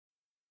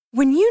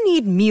When you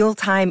need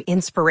mealtime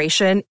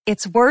inspiration,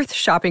 it's worth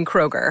shopping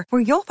Kroger,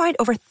 where you'll find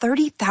over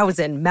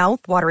 30,000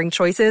 mouth-watering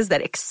choices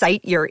that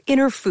excite your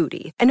inner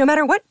foodie. And no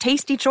matter what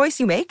tasty choice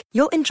you make,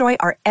 you'll enjoy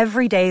our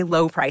everyday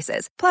low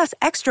prices, plus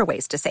extra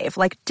ways to save,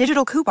 like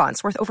digital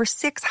coupons worth over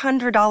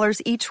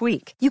 $600 each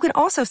week. You can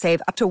also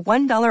save up to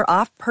 $1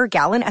 off per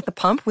gallon at the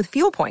pump with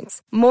fuel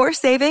points. More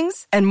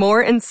savings and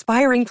more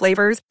inspiring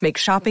flavors make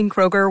shopping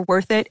Kroger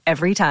worth it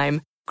every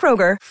time.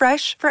 Kroger,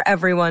 fresh for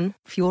everyone.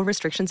 Fuel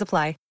restrictions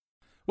apply.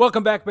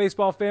 Welcome back,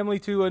 baseball family,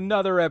 to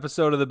another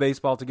episode of the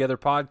Baseball Together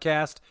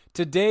podcast.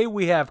 Today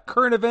we have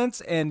current events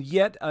and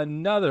yet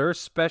another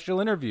special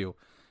interview.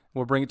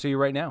 We'll bring it to you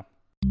right now.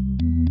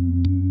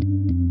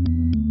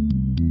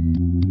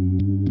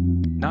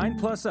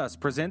 9+Us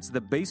presents the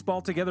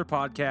Baseball Together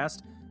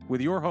podcast with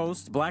your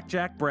hosts,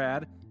 Blackjack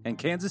Brad and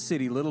Kansas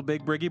City Little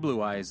Big Briggy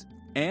Blue Eyes.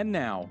 And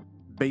now,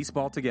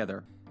 Baseball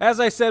Together. As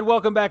I said,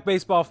 welcome back,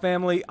 baseball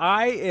family.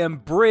 I am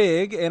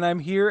Brig, and I'm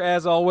here,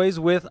 as always,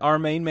 with our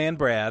main man,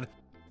 Brad.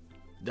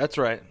 That's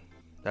right.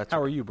 How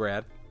are you,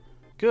 Brad?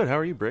 Good. How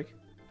are you, Brick?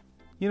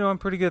 You know, I'm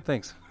pretty good,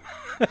 thanks.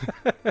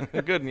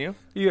 Good, and you?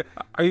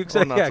 Are you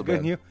excited? Well, Yeah, so good, bad.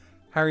 and you?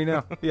 How are you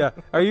now? Yeah.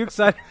 Are you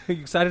excited? Are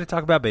you excited to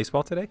talk about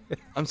baseball today?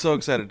 I'm so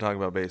excited to talk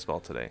about baseball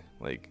today.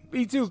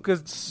 Me too,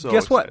 because so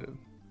guess excited. what?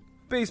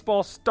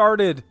 Baseball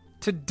started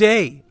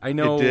today. I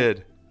know. It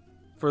did.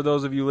 For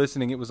those of you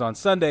listening, it was on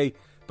Sunday,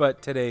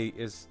 but today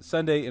is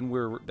Sunday,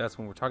 and that's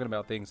when we're talking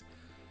about things.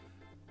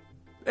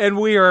 And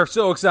we are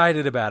so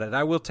excited about it.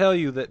 I will tell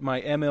you that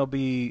my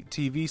MLB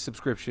TV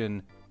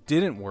subscription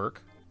didn't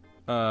work.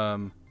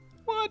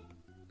 What?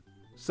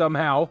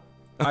 Somehow.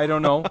 I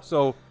don't know.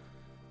 So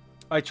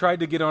I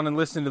tried to get on and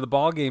listen to the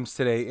ball games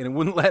today, and it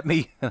wouldn't let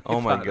me.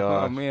 Oh, my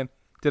gosh. Oh, man.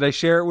 Did I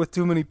share it with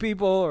too many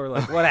people? Or,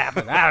 what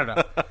happened? I don't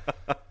know.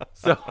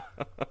 So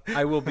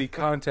I will be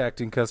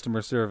contacting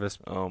customer service.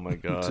 Oh, my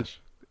gosh.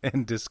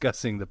 And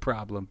discussing the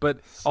problem.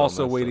 But So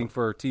also messed waiting up.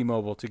 for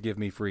T-Mobile to give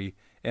me free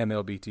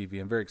MLB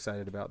TV. I'm very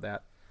excited about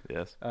that.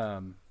 Yes.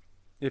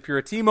 If you're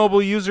a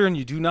T-Mobile user and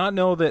you do not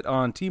know that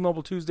on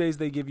T-Mobile Tuesdays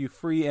they give you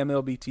free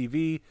MLB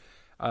TV,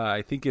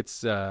 I think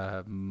it's,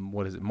 March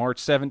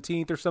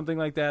 17th or something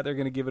like that. They're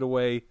going to give it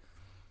away.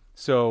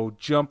 So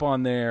jump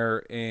on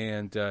there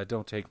and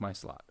don't take my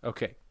slot.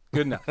 Okay,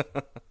 good enough.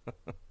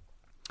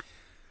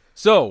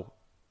 So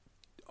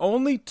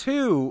only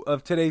 2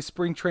 of today's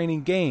spring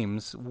training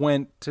games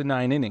went to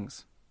 9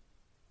 innings.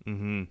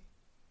 Mm-hmm.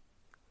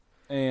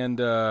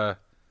 And,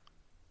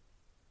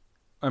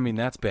 I mean,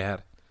 that's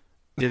bad.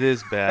 It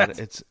is bad.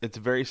 It's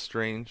very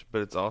strange,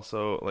 but it's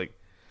also,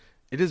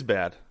 it is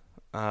bad.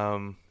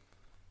 I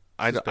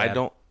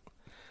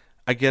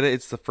get it.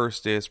 It's the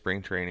first day of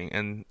spring training,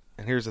 and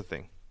here's the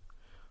thing.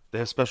 They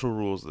have special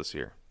rules this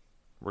year.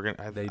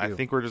 I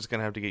think we're just going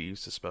to have to get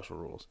used to special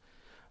rules.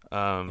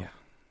 Yeah.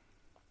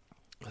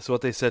 So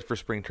what they said for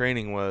spring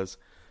training was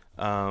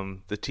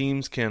the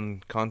teams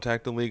can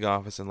contact the league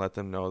office and let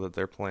them know that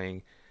they're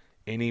playing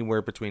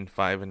anywhere between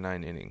 5 and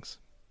 9 innings.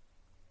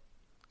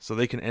 So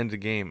they can end a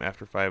game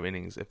after 5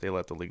 innings if they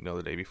let the league know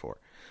the day before.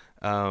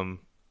 I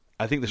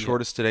think the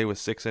shortest today was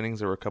 6 innings.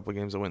 There were a couple of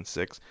games that went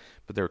 6,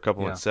 but there were a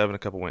couple went 7, a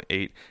couple went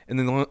 8. And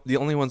then the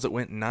only ones that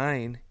went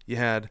 9, you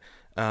had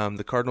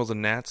the Cardinals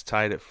and Nats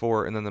tied at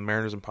 4, and then the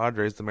Mariners and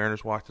Padres, the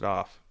Mariners walked it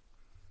off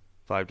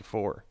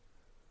 5-4.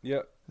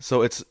 Yep.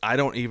 So I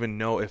don't even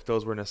know if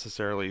those were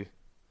necessarily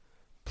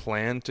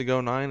planned to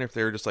go 9, if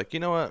they were just like, you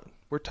know what,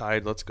 we're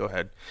tied, let's go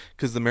ahead.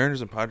 Because the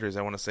Mariners and Padres,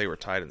 I want to say, were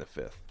tied in the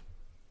 5th.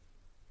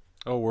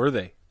 Oh, were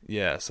they?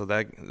 Yeah, so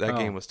that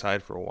game was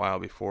tied for a while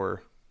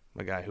before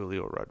my guy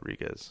Julio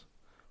Rodriguez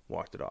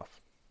walked it off.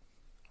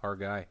 Our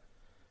guy.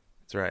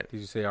 That's right. Did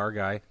you say our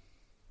guy?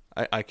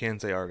 I can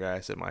say our guy.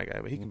 I said my guy,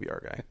 but he can be our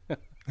guy.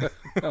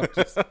 No,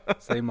 just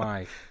say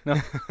my. No.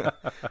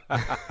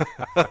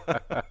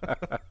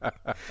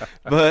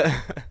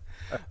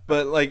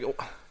 but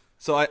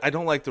so I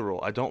don't like the rule.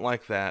 I don't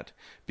like that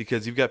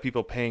because you've got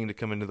people paying to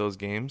come into those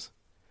games.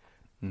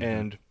 Mm-hmm.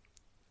 And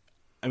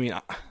I mean,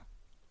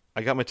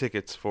 I got my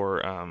tickets for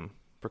a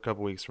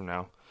couple weeks from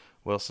now.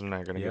 Wilson and I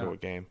are going to go to a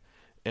game.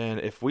 And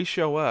if we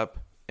show up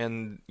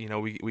and,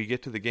 we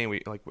get to the game,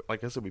 we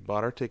like I said, we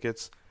bought our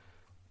tickets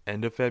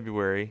end of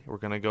February. We're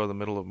going to go the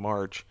middle of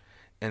March.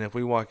 And if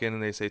we walk in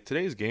and they say,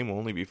 today's game will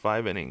only be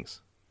 5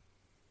 innings.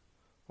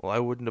 Well, I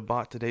wouldn't have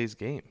bought today's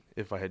game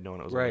if I had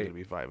known it was only going to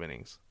be 5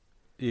 innings.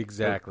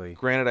 Exactly.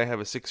 Granted, I have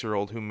a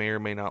 6-year-old who may or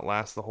may not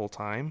last the whole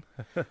time.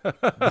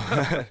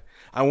 But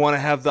I want to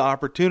have the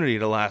opportunity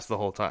to last the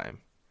whole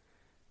time.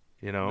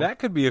 That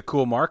could be a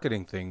cool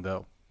marketing thing,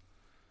 though.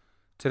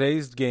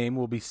 Today's game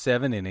will be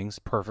 7 innings,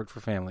 perfect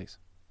for families.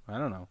 I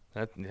don't know.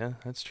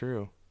 That's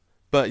true.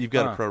 But you've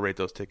got to prorate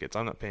those tickets.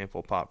 I'm not paying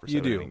full pop for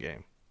 7-inning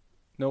game.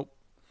 Nope.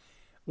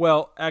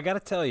 Well, I got to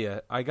tell you,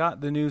 I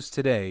got the news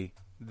today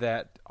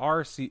that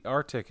our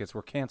tickets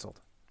were canceled.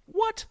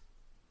 What?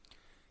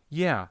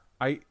 Yeah.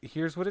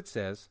 Here's what it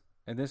says,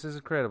 and this is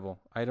incredible.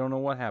 I don't know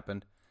what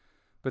happened,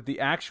 but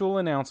the actual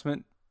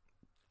announcement.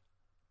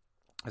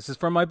 This is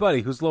from my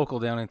buddy who's local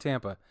down in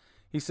Tampa.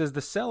 He says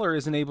the seller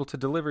isn't able to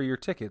deliver your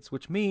tickets,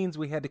 which means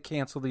we had to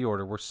cancel the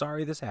order. We're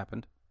sorry this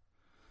happened.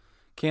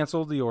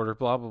 Canceled the order,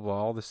 blah, blah, blah,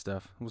 all this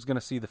stuff. I was going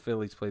to see the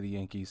Phillies play the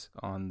Yankees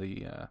on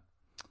the,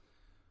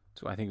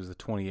 so I think it was the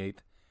 28th.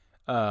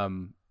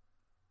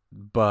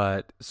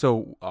 But,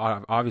 so,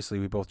 obviously,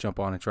 we both jump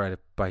on and try to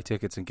buy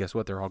tickets, and guess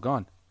what? They're all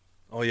gone.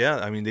 Oh, yeah.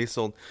 I mean, they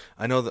sold.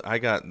 I know that I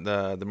got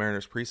the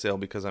Mariners pre-sale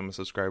because I'm a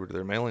subscriber to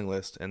their mailing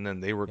list, and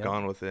then they were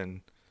gone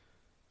within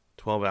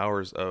 12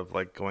 hours of,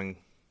 like, going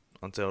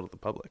on sale to the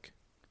public.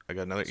 I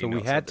got another email.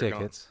 So we had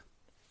tickets.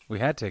 We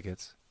had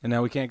tickets, and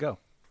now we can't go.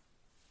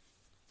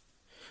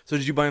 So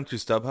did you buy them through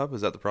StubHub?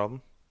 Is that the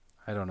problem?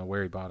 I don't know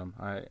where he bought them.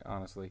 I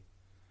honestly.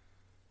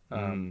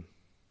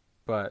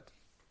 But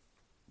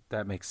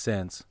that makes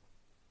sense.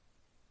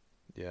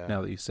 Yeah.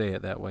 Now that you say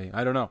it that way.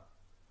 I don't know.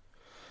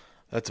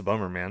 That's a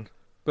bummer, man.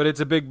 But it's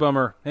a big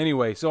bummer.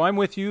 Anyway, so I'm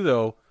with you,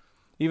 though.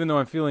 Even though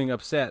I'm feeling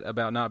upset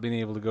about not being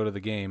able to go to the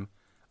game,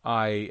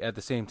 I, at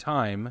the same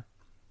time,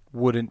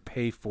 wouldn't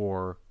pay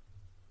for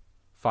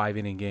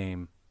 5-inning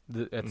game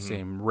at the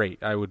same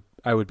rate. I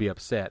would be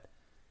upset.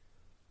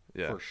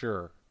 Yeah. For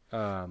sure.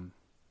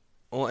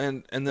 Well,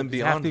 and then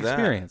beyond half the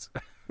experience.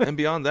 And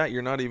beyond that,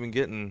 you're not even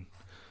getting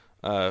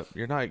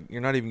you're not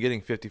even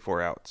getting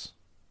 54 outs,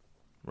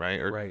 right?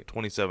 Or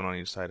 27 on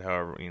each side.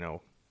 However, if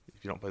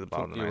you don't play the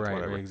bottom of the ninth, right,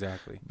 whatever.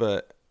 Exactly.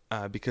 But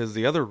because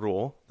the other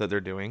rule that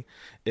they're doing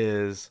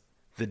is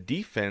the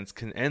defense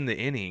can end the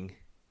inning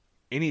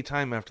any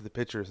time after the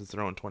pitcher has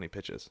thrown 20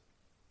 pitches.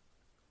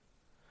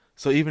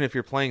 So even if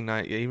they're playing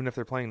 9,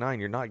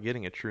 you're not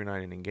getting a true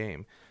 9-inning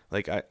game.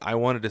 Like I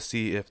wanted to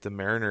see if the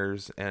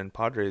Mariners and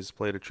Padres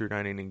played a true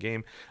 9-inning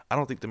game. I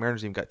don't think the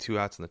Mariners even got 2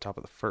 outs in the top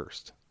of the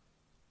first.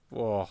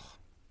 Whoa.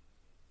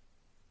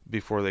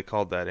 Before they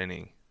called that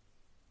inning.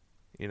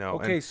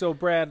 Okay, so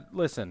Brad,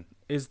 listen.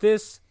 Is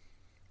this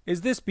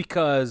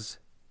because,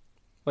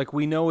 like,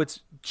 we know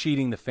it's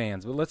cheating the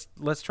fans, but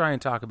let's try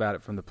and talk about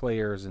it from the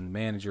players and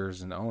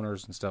managers and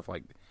owners and stuff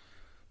like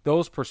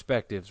those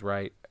perspectives,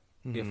 right?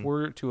 Mm-hmm. If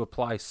we're to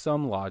apply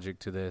some logic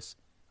to this,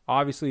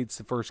 obviously it's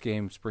the first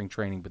game of spring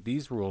training, but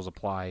these rules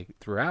apply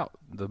throughout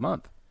the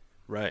month.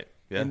 Right.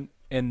 Yeah.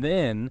 And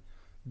then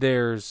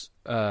there's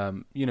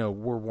we're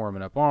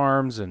warming up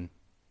arms and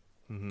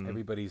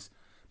everybody's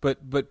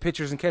but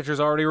pitchers and catchers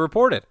already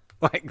reported.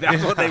 Like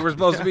that's what they were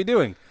supposed to be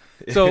doing.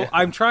 So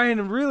I'm trying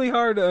really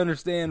hard to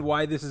understand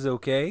why this is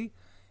okay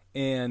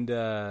and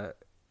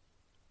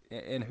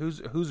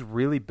who's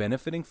really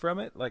benefiting from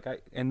it.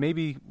 And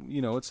maybe,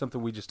 it's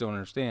something we just don't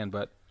understand,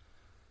 but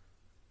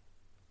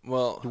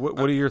well,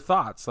 what are your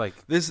thoughts? Like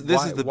this is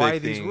the big why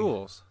thing. These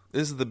rules?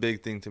 This is the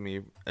big thing to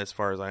me, as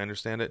far as I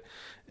understand it,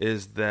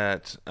 is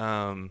that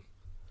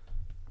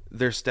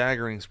they're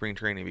staggering spring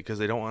training because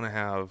they don't want to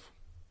have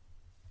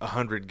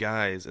 100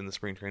 guys in the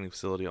spring training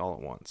facility all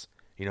at once.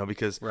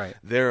 Because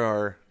there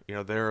are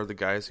the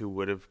guys who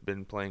would have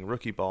been playing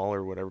rookie ball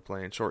or whatever,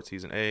 playing short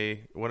season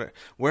A,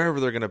 wherever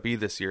they're going to be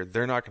this year.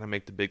 They're not going to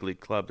make the big league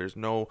club. There's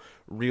no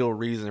real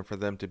reason for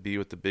them to be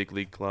with the big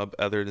league club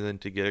other than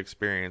to get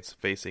experience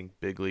facing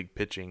big league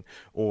pitching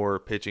or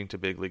pitching to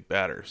big league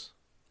batters.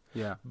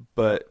 Yeah.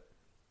 But,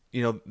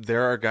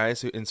 there are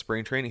guys who in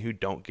spring training who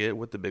don't get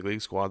with the big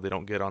league squad. They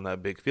don't get on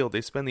that big field.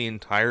 They spend the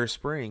entire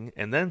spring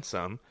and then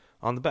some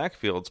on the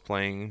backfields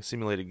playing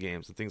simulated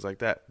games and things like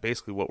that.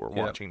 Basically what we're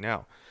watching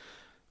now.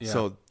 Yeah.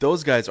 So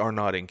those guys are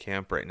not in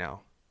camp right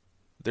now.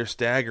 They're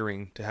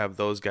staggering to have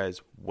those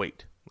guys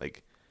wait.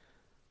 Like,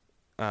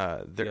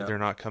 they're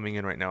not coming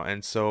in right now.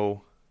 And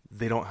so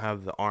they don't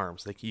have the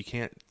arms. Like you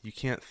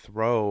can't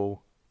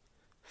throw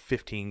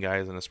 15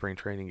 guys in a spring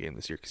training game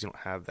this year because you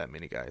don't have that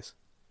many guys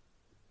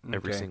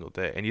every single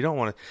day. And you don't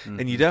want to,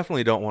 and you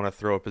definitely don't want to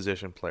throw a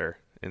position player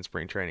in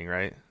spring training,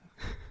 right?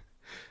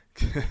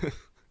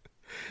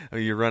 I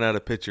mean, you run out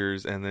of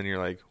pitchers, and then you're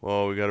like,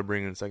 well, we got to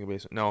bring in second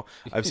baseman. No,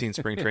 I've seen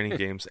spring training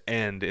games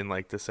end in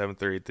like the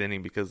 7th or 8th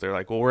inning because they're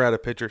like, well, we're out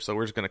of pitchers, so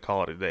we're just going to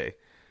call it a day.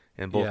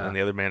 And and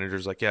the other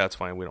manager's like, yeah, it's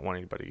fine. We don't want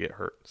anybody to get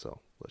hurt, so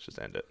let's just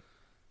end it.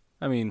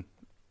 I mean,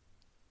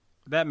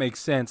 that makes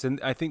sense, and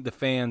I think the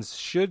fans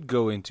should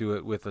go into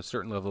it with a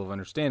certain level of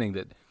understanding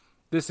that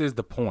this is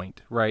the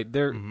point, right?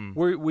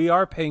 We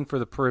are paying for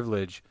the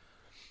privilege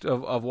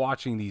of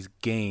watching these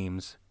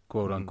games,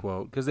 quote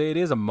unquote, because it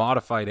is a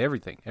modified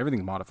everything.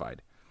 Everything's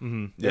modified.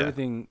 Mm-hmm. Yeah.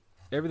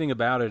 Everything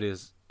about it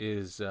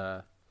is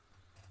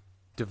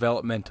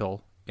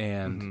developmental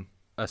and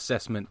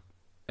assessment,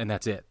 and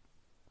that's it.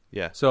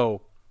 Yeah.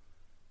 So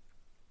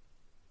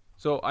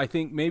I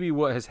think maybe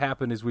what has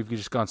happened is we've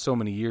just gone so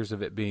many years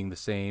of it being the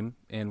same,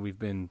 and we've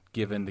been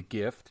given the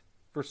gift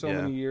for so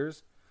many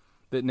years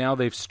that now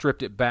they've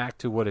stripped it back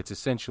to what it's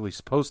essentially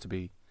supposed to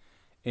be,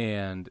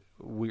 and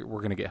we're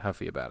going to get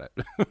huffy about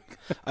it.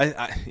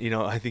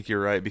 I think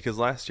you're right, because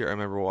last year I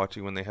remember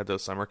watching when they had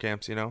those summer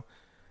camps. I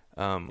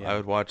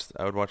would watch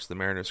the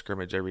Mariners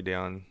scrimmage every day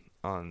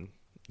on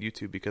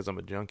YouTube because I'm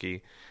a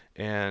junkie,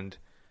 and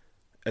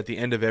at the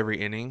end of every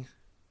inning,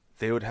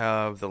 they would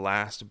have the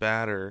last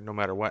batter, no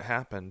matter what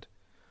happened,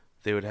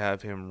 they would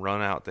have him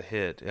run out the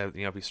hit.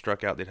 If he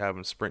struck out, they'd have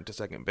him sprint to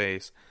second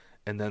base,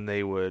 and then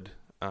they would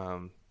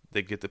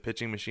they'd get the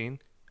pitching machine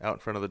out in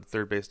front of the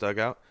third base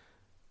dugout,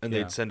 and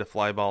they'd send a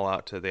fly ball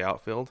out to the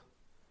outfield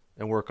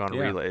and work on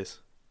relays.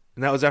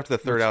 And that was after the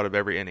third out of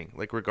every inning,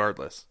 like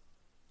regardless.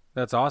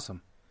 That's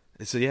awesome.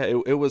 So yeah,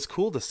 it was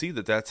cool to see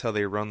that that's how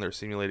they run their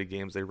simulated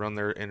games. They run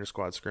their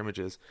inter-squad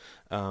scrimmages,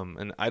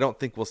 and I don't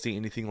think we'll see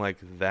anything like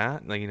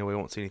that. Like, we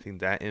won't see anything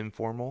that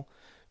informal.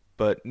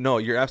 But no,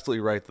 you're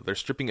absolutely right that they're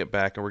stripping it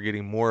back, and we're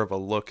getting more of a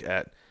look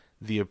at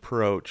the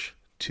approach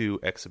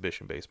to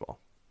exhibition baseball,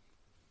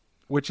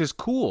 which is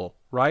cool,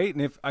 right?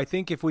 And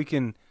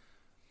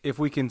if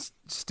we can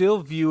still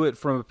view it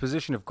from a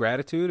position of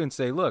gratitude and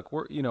say, look,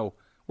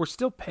 we're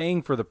still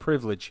paying for the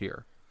privilege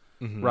here.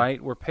 Mm-hmm.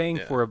 Right? We're paying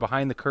for a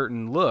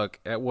behind-the-curtain look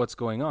at what's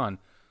going on.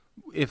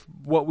 If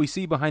what we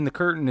see behind the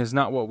curtain is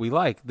not what we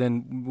like,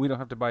 then we don't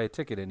have to buy a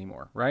ticket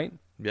anymore, right?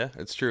 Yeah,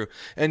 it's true.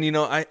 And,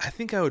 I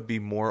think I would be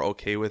more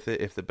okay with it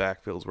if the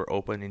backfields were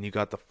open and you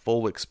got the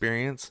full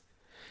experience.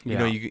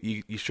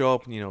 You show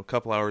up, a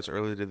couple hours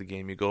early to the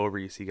game, you go over,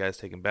 you see guys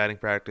taking batting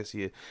practice,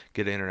 you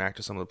get to interact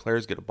with some of the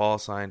players, get a ball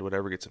signed,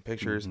 whatever, get some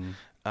pictures.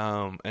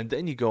 Mm-hmm. And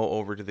then you go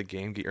over to the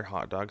game, get your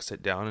hot dog,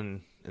 sit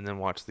down, and then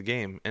watch the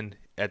game. And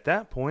at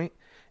that point,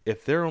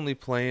 if they're only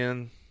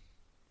playing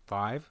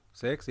 5,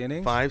 6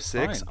 innings, fine.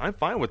 I'm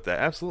fine with that.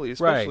 Absolutely.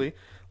 Especially,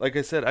 like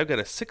I said, I've got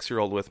a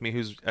 6-year-old with me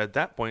who's at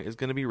that point is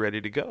going to be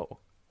ready to go.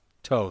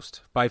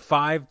 Toast. By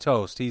 5,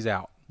 toast. He's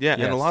out. Yeah,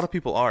 yes. And a lot of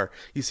people are.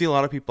 You see a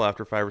lot of people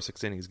after 5 or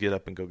 6 innings get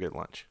up and go get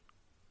lunch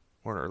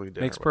or an early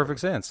dinner. Makes perfect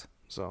sense.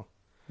 So,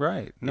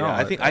 right. No, yeah,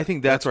 I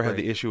think that's where I have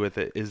the issue with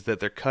it, is that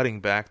they're cutting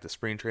back the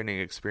spring training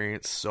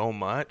experience so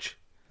much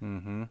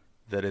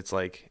that it's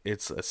like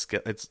it's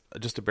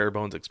just a bare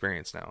bones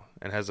experience now,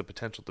 and has the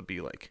potential to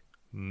be like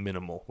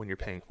minimal when you're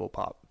paying full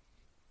pop.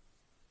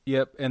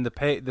 Yep, and the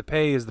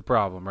pay is the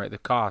problem, right? The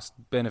cost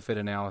benefit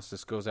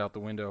analysis goes out the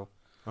window.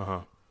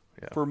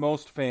 Yeah. For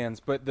most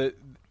fans, but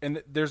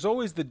there's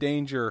always the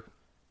danger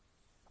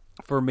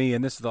for me,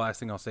 and this is the last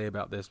thing I'll say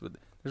about this, but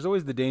there's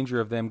always the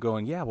danger of them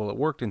going, yeah, well, it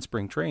worked in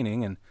spring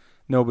training and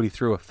nobody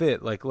threw a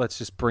fit. Like, let's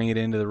just bring it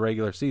into the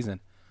regular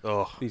season.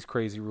 Oh, these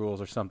crazy rules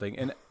or something.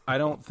 And I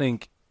don't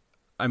think,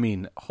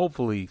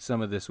 hopefully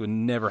some of this would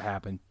never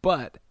happen,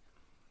 but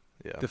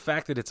the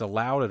fact that it's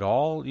allowed at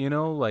all,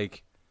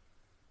 it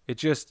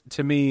just,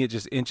 to me, it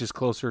just inches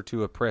closer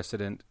to a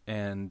precedent,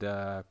 and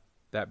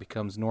that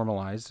becomes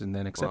normalized and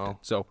then accepted. Well,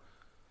 so,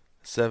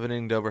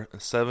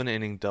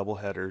 7-inning double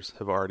headers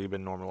have already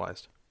been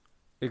normalized.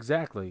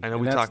 Exactly. I know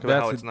we talk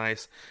about how it's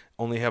nice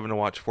only having to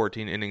watch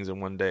 14 innings in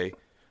one day,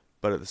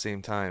 but at the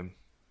same time,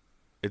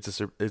 it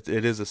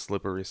is a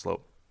slippery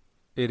slope.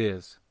 It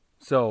is.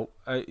 So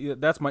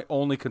that's my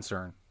only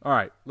concern. All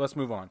right, let's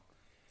move on.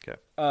 Okay.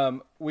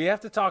 We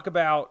have to talk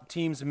about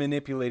teams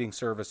manipulating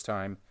service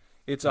time.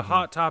 It's a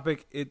hot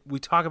topic. We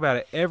talk about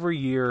it every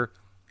year.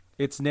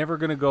 It's never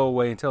going to go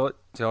away until it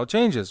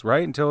changes,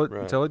 right? Until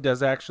it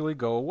does actually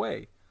go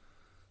away.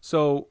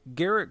 So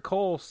Garrett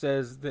Cole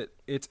says that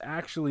it's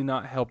actually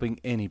not helping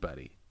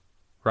anybody,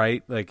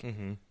 right? Like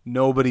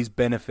nobody's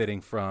benefiting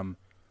from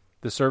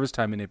the service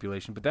time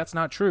manipulation, but that's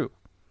not true.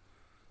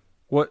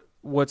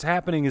 What's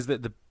happening is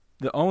that the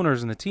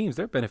owners and the teams,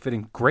 they're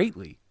benefiting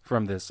greatly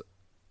from this.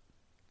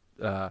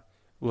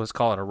 Let's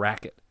call it a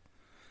racket.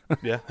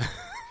 Yeah,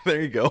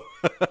 there you go.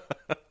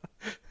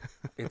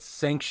 It's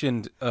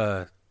sanctioned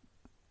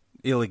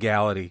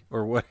illegality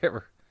or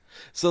whatever.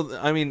 So,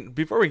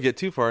 before we get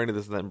too far into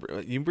this, then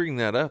you bring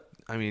that up.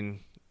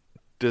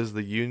 Does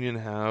the union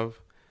have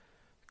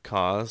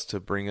cause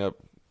to bring up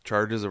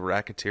charges of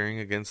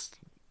racketeering against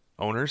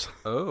owners?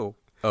 Oh.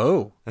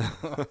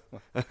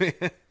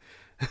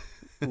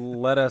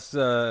 Let us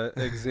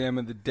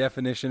examine the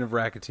definition of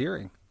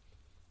racketeering.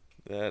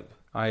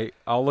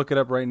 I'll look it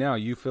up right now.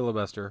 You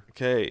filibuster.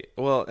 Okay.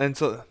 Well, and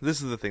so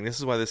this is the thing. This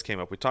is why this came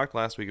up. We talked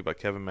last week about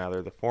Kevin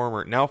Mather, the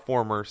former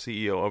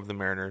CEO of the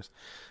Mariners,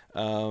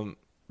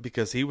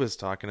 because he was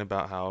talking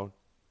about how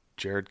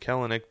Jared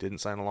Kelenic didn't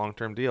sign a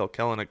long-term deal.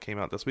 Kelenic came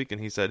out this week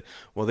and he said,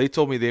 well, they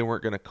told me they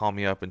weren't going to call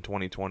me up in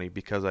 2020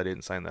 because I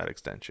didn't sign that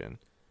extension.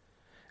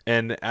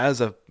 And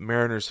as a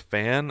Mariners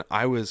fan,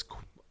 I was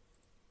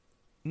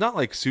not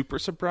like super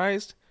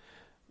surprised,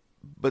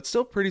 but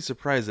still pretty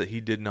surprised that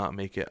he did not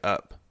make it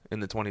up in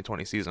the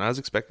 2020 season. I was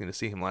expecting to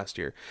see him last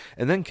year.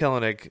 And then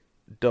Kelenic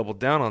doubled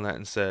down on that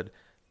and said,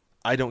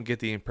 I don't get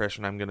the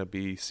impression I'm going to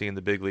be seeing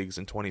the big leagues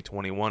in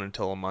 2021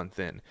 until a month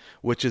in,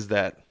 which is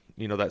that,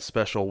 that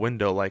special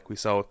window like we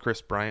saw with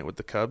Chris Bryant with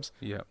the Cubs.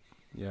 Yeah.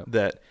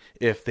 That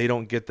if they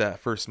don't get that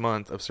first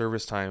month of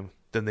service time,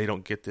 then they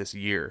don't get this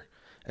year.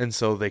 And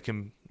so the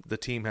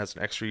team has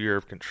an extra year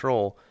of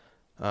control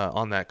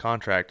on that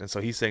contract. And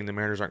so he's saying the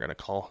Mariners aren't going to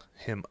call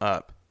him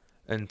up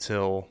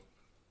until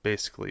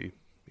basically,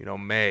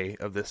 May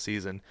of this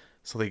season,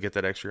 so they get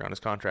that extra year on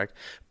his contract.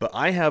 But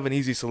I have an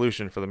easy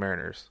solution for the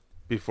Mariners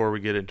before we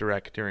get into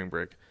racketeering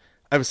break.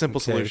 I have a simple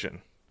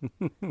solution.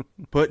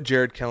 Put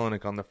Jared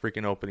Kelenic on the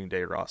freaking opening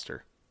day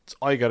roster. That's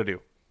all you got to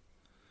do.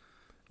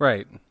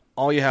 Right.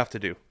 All you have to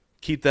do.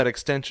 Keep that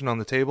extension on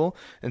the table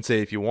and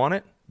say, if you want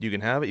it, You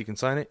can have it. You can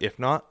sign it. If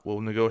not, we'll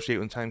negotiate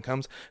when time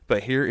comes.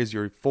 But here is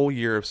your full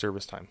year of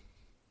service time.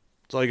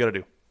 That's all you got to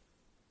do.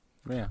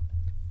 Yeah.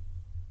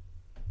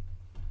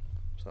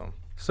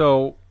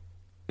 So,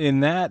 in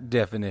that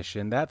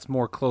definition, that's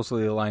more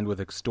closely aligned with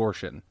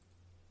extortion.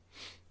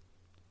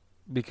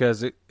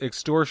 Because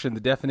extortion, the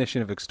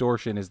definition of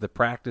extortion is the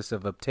practice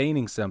of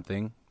obtaining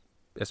something,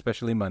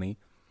 especially money,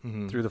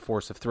 through the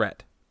force of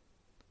threat.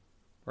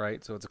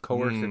 Right? So it's a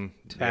coercive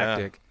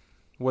tactic.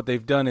 Yeah. What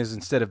they've done is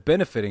instead of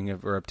benefiting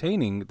or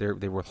obtaining,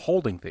 they were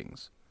holding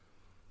things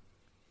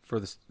for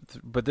this.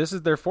 But this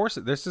is their force.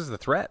 This is the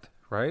threat,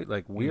 right?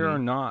 Like you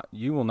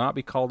will not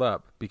be called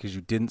up because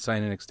you didn't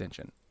sign an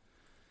extension.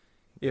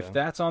 If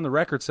that's on the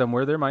record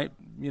somewhere, there might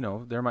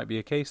be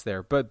a case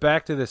there. But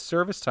back to this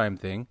service time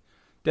thing,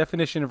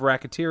 definition of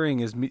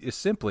racketeering is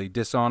simply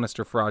dishonest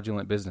or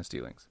fraudulent business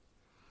dealings.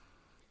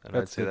 And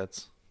I'd say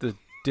that's the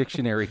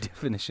dictionary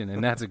definition,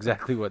 and that's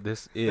exactly what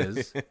this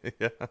is.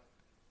 Yeah.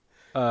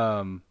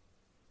 I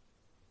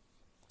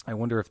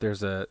wonder if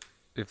there's a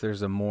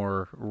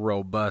more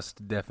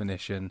robust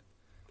definition,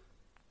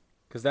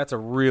 because that's a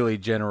really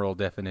general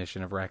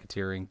definition of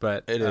racketeering.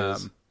 But it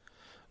is.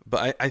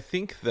 But I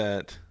think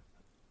that,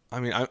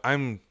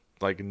 I'm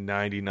like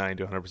 99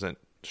 to 100%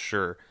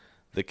 sure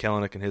that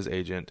Kelenic and his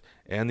agent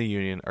and the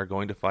union are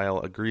going to file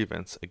a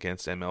grievance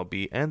against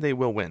MLB, and they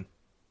will win.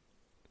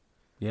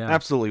 Yeah,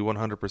 absolutely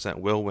 100%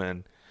 will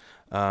win.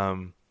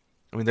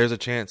 There's a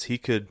chance he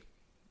could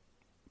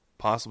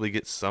possibly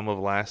get some of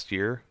last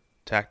year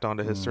tacked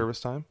onto his service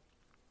time.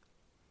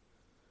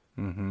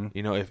 Mm-hmm.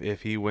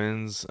 If he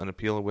wins an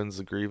appeal and wins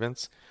the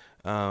grievance.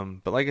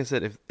 But like I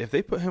said, if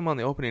they put him on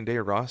the opening day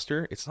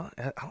roster, it's not.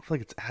 I don't feel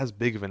like it's as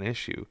big of an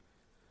issue.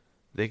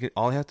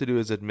 All they have to do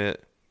is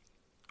admit,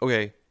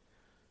 okay,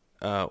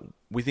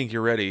 we think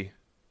you're ready,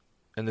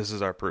 and this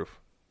is our proof.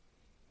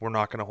 We're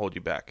not going to hold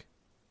you back.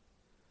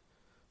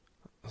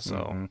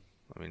 So,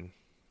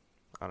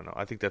 I don't know.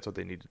 I think that's what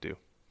they need to do.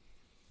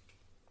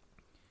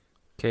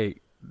 Okay,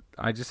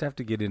 I just have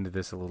to get into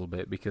this a little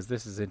bit because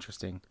this is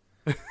interesting.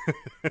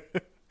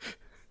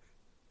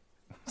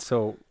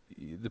 So,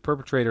 the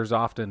perpetrators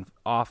often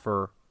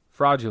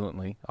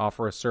fraudulently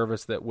offer a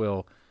service that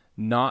will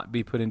not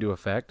be put into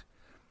effect.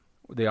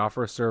 They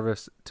offer a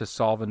service to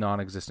solve a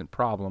non-existent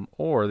problem,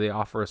 or they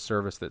offer a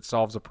service that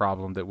solves a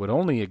problem that would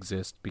only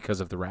exist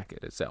because of the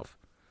racket itself.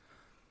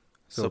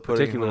 So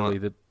particularly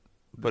the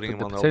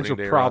potential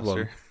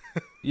problem.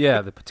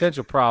 Yeah, the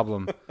potential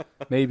problem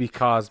may be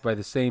caused by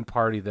the same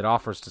party that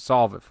offers to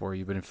solve it for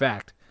you, but in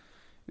fact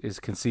is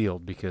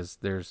concealed because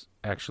there's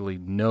actually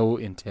no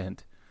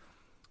intent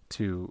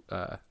to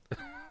the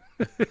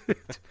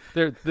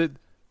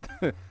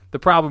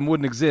problem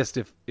wouldn't exist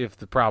if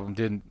the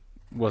problem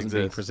wasn't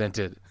being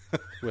presented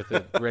with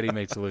a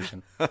ready-made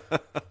solution.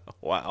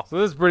 Wow. So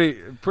this is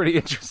pretty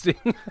interesting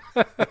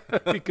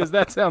because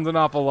that sounds an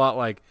awful lot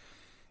like,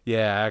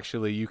 yeah,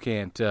 actually you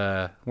can't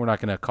we're not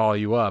going to call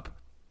you up.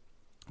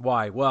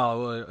 Why?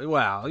 Well,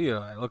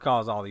 it'll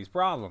cause all these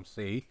problems,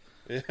 see?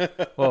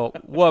 Well,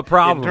 what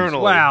problems?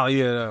 Internally. Well,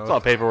 it's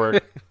all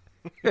paperwork.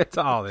 It's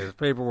all this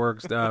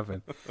paperwork stuff,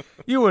 and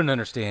you wouldn't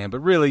understand. But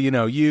really,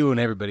 you and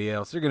everybody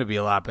else, they're going to be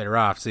a lot better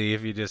off, see,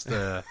 if you just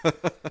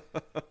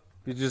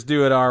you just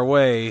do it our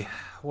way.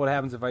 What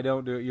happens if I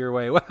don't do it your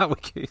way? Well, we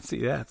can't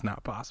see that's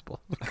not possible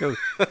because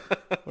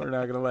we're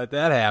not going to let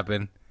that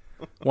happen.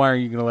 Why are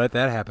you going to let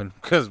that happen?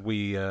 Because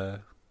we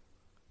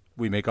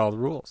make all the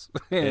rules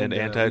and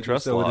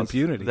antitrust laws. With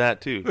impunity.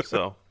 That too.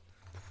 So.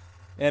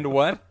 And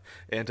what?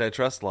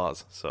 Antitrust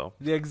laws. So.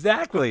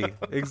 Exactly.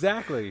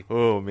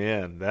 Oh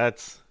man,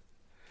 that's.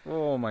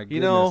 Oh my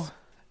goodness.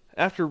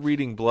 After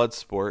reading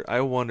Bloodsport,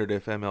 I wondered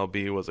if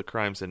MLB was a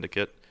crime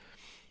syndicate.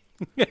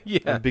 Yeah.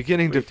 I'm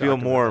beginning to feel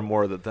more and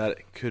more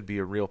that could be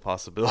a real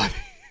possibility.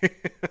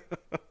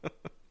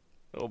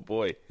 Oh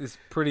boy, it's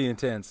pretty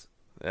intense.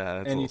 Yeah,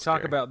 that's and you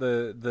talk about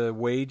the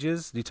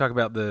wages. You talk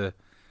about the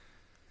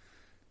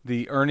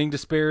earning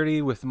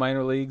disparity with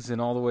minor leagues and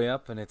all the way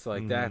up, and it's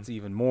like that's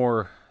even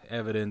more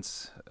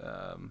evidence.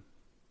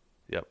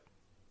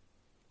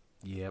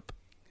 Yep.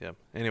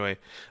 Anyway,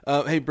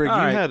 hey Brig,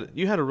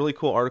 you had a really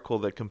cool article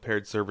that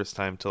compared service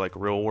time to like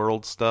real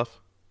world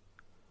stuff.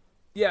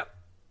 Yeah.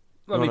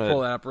 Let me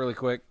pull that up really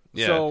quick.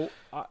 Yeah. So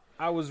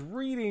I was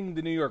reading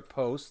the New York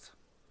Post.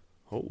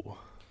 Oh.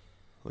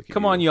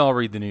 Come on, y'all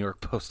read the New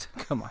York Post.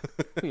 Come on.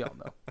 We all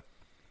know.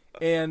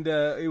 And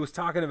it was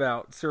talking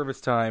about service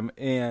time,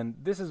 and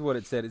this is what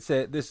it said. It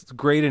said, this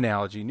great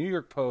analogy. New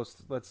York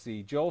Post, let's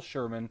see, Joel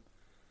Sherman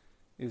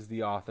is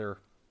the author.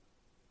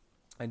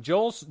 And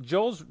Joel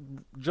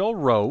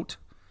wrote,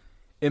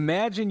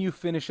 imagine you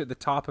finish at the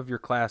top of your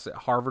class at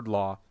Harvard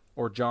Law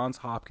or Johns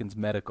Hopkins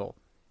Medical,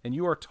 and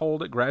you are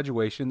told at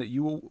graduation that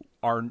you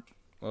are,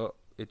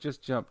 it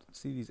just jumped.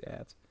 See these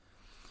ads?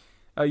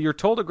 You're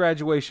told at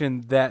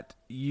graduation that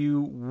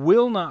you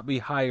will not be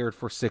hired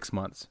for 6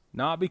 months,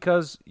 not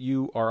because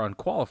you are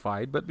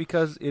unqualified, but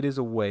because it is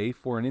a way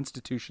for an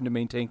institution to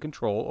maintain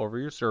control over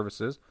your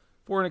services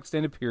for an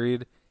extended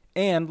period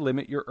and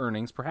limit your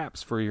earnings,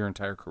 perhaps for your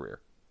entire career.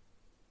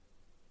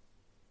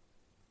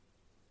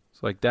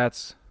 It's like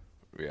that's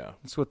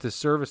what this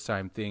service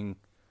time thing.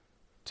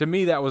 To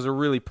me, that was a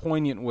really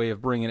poignant way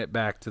of bringing it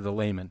back to the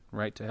layman,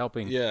 right? To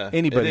helping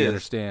anybody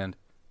understand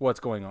what's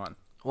going on.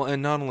 Well,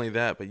 and not only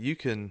that, but you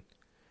can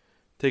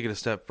take it a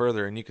step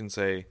further and you can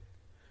say,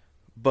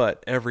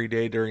 but every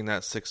day during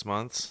that 6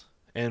 months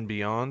and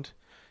beyond,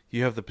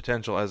 you have the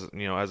potential as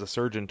a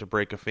surgeon to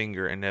break a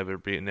finger and never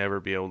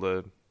be able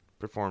to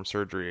perform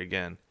surgery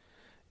again.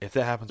 If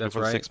that happens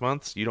before 6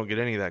 months, you don't get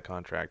any of that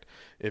contract.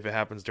 If it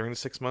happens during the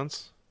 6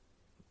 months,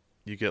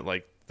 you get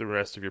like the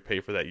rest of your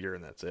pay for that year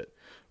and that's it.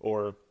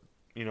 Or,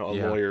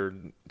 lawyer,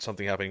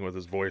 something happening with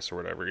his voice or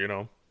whatever,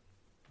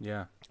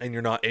 Yeah. And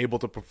you're not able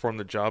to perform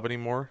the job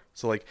anymore.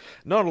 So like,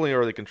 not only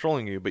are they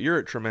controlling you, but you're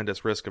at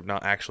tremendous risk of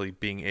not actually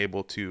being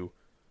able to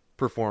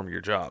perform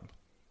your job.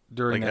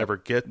 During ever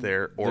get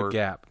there or the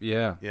gap.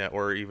 Yeah. Yeah.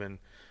 Or even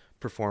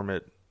perform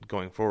it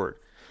going forward.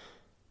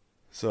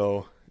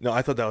 So no,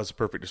 I thought that was a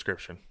perfect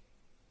description.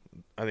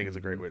 I think it's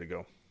a great way to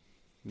go.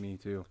 Me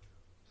too.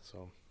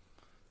 So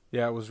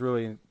yeah, that was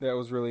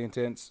really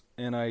intense,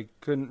 and I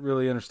couldn't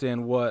really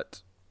understand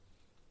what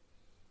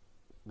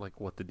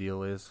the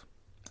deal is.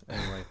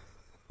 Anyway,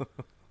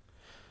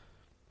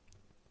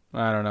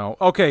 I don't know.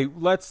 Okay,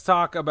 let's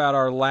talk about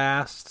our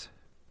last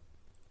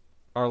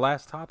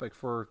topic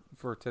for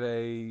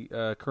today,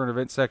 current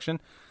events section.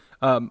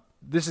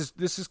 This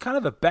is kind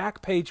of a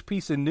back page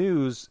piece of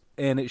news,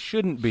 and it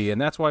shouldn't be,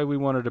 and that's why we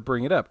wanted to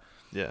bring it up.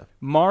 Yeah,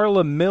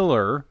 Marla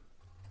Miller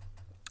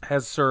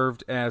has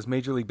served as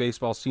Major League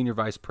Baseball Senior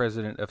Vice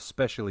President of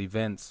Special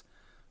Events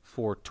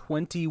for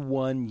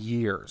 21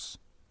 years.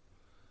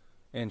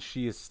 And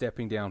she is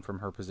stepping down from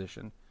her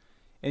position.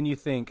 And you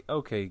think,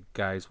 okay,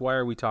 guys, why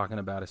are we talking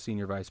about a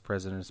Senior Vice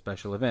President of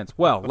Special Events?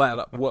 Well,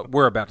 what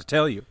we're about to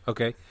tell you,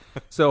 okay?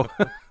 So,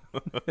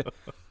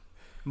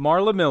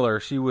 Marla Miller,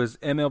 she was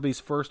MLB's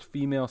first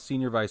female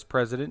Senior Vice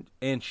President,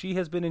 and she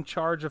has been in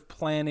charge of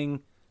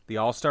planning the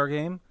All-Star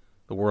Game,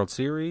 the World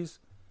Series,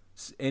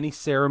 any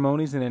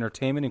ceremonies and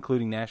entertainment,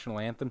 including national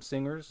anthem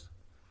singers,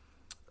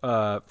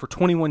 for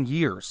 21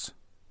 years,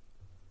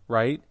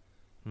 right?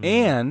 Mm-hmm.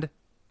 And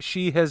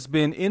she has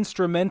been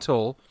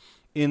instrumental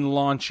in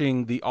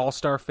launching the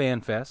All-Star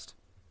Fan Fest,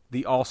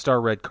 the All-Star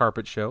Red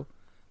Carpet Show,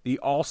 the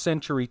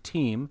All-Century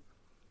Team,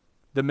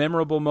 the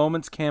Memorable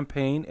Moments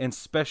campaign, and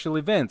special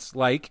events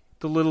like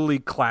the Little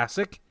League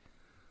Classic,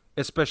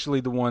 especially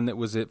the one that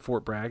was at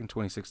Fort Bragg in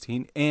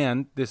 2016.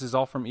 And this is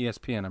all from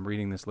ESPN. I'm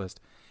reading this list.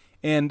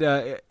 And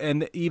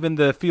even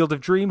the Field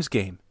of Dreams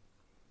game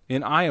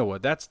in Iowa.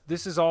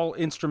 This is all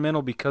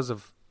instrumental because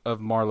of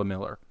Marla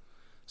Miller.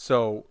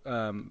 So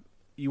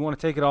you want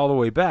to take it all the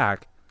way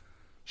back.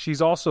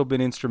 She's also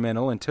been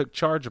instrumental and took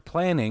charge of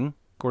planning,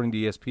 according to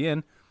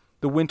ESPN,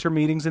 the winter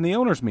meetings and the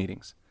owners'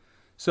 meetings.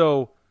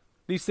 So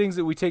these things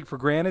that we take for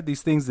granted,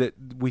 these things that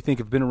we think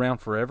have been around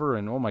forever,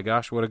 and oh my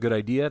gosh, what a good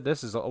idea.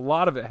 A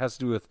lot of it has to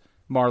do with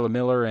Marla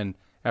Miller, and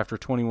after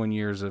 21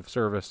 years of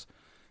service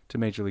to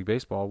Major League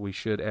Baseball, we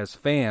should, as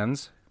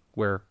fans,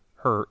 where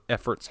her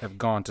efforts have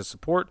gone to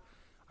support,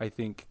 I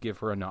think, give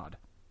her a nod.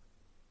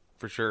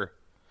 For sure.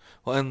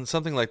 Well, and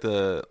something like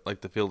the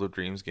Field of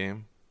Dreams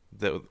game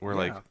that were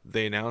like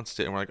they announced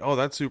it and we're like, oh,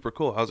 that's super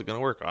cool. How's it going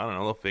to work? I don't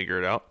know. They'll figure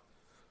it out.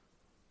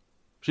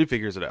 She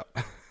figures it out.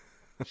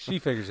 She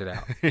figures it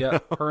out. Yeah,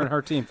 her and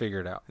her team figure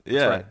it out. That's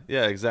yeah, right.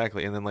 Yeah,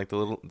 exactly. And then like the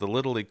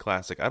Little League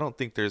Classic, I don't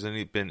think there's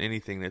been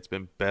anything that's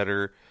been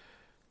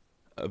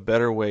a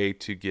better way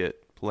to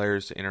get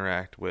players to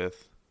interact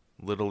with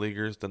Little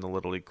Leaguers than the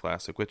Little League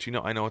Classic, which,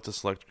 I know it's a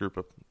select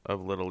group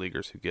of Little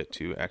Leaguers who get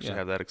to actually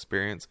have that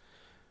experience,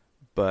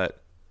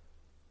 but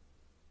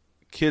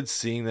kids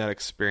seeing that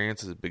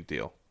experience is a big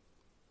deal.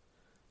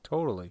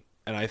 Totally.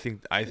 And I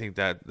think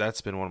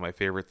that's been one of my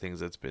favorite things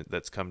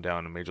that's come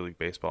down in Major League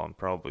Baseball in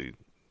probably,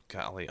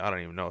 golly, I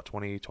don't even know,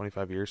 20,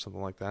 25 years,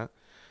 something like that.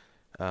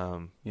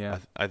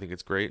 I think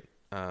it's great.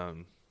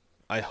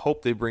 I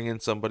hope they bring in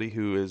somebody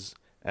who is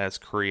as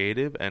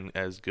creative and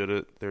as good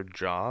at their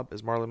job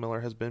as Marla Miller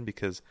has been,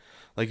 because,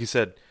 like you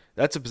said,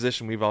 that's a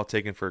position we've all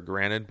taken for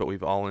granted, but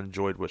we've all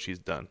enjoyed what she's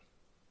done.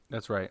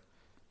 That's right.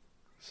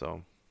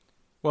 So,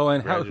 well,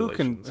 and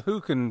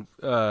who can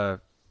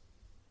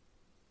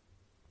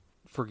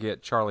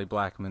forget Charlie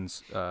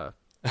Blackmon's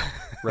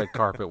red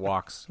carpet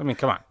walks? I mean,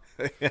 come on,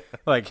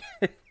 like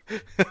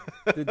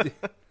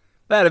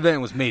that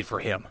event was made for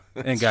him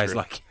and that's guys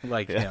true.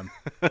 like him.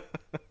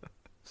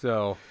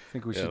 So I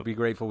think we should be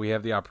grateful we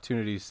have the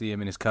opportunity to see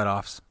him in his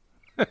cutoffs.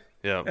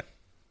 Yeah,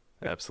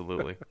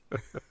 absolutely.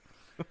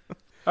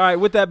 All right,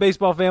 with that,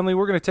 baseball family,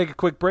 we're going to take a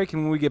quick break,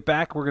 and when we get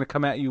back, we're going to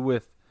come at you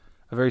with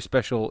a very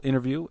special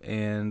interview,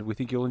 and we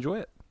think you'll enjoy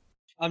it.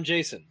 I'm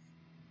Jason.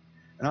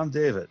 And I'm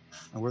David,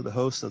 and we're the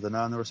hosts of the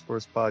Non-North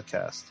Sports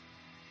Podcast.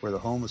 We're the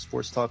home of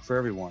sports talk for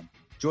everyone.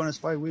 Join us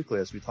bi-weekly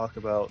as we talk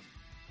about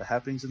the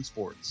happenings in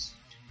sports.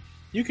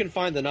 You can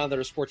find the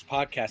Non-North Sports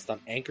Podcast on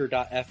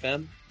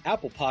Anchor.fm,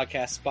 Apple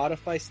Podcasts,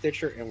 Spotify,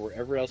 Stitcher, and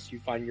wherever else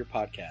you find your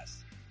podcasts.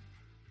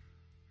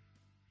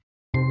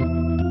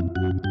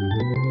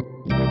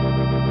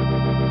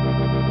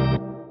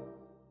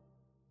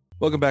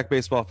 Welcome back,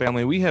 baseball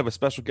family. We have a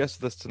special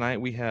guest with us tonight.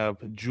 We have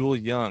Jewel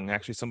Young,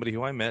 actually somebody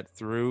who I met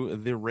through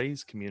the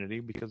Rays community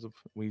because of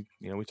we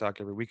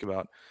talk every week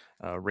about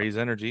Rays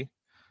Energy.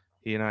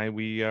 He and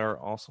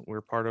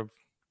we're part of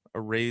a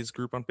Rays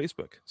group on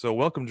Facebook. So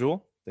welcome,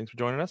 Jewel. Thanks for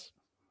joining us.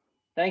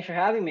 Thanks for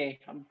having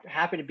me. I'm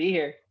happy to be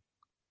here.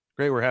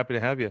 Great, we're happy to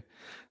have you.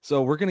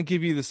 So we're going to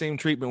give you the same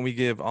treatment we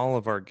give all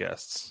of our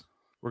guests.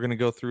 We're going to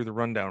go through the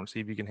rundown,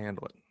 see if you can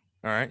handle it.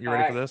 All right, you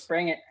ready for this?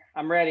 Bring it.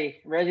 I'm ready.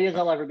 Ready as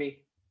I'll ever be.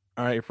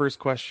 All right, your first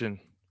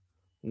question.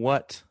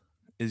 What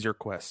is your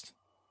quest?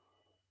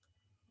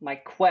 My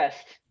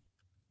quest.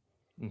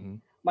 Mm-hmm.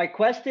 My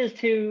quest is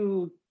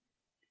to,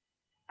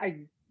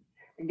 I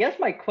guess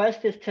my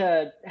quest is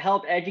to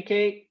help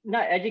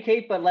not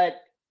educate, but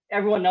let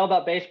everyone know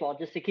about baseball,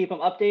 just to keep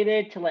them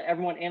updated, to let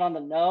everyone in on the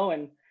know,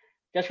 and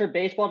just for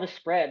baseball to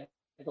spread,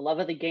 the love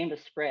of the game to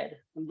spread,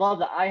 the love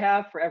that I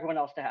have for everyone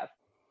else to have.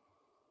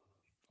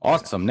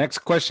 Awesome. Next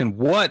question.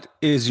 What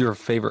is your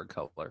favorite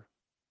color?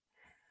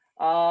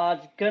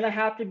 It's gonna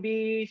have to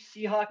be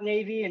Seahawk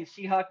Navy and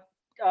Seahawk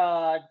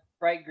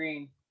bright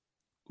green.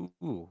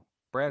 Ooh,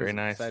 Brad Very is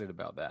nice. excited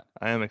about that.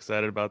 I am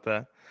excited about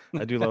that.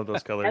 I do love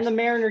those colors. And the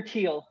Mariner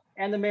teal.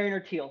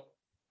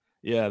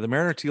 Yeah, the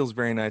Mariner teal is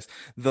very nice.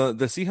 The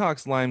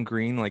Seahawks lime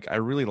green, I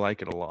really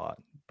like it a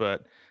lot,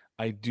 but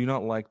I do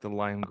not like the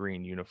lime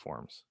green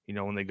uniforms.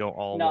 When they go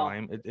all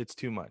lime, it's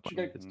too much.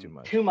 It's too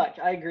much. Too much.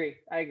 I agree.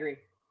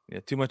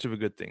 Yeah, too much of a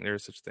good thing. There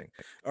is such a thing.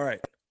 All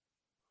right.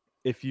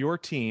 If your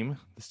team,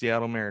 the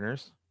Seattle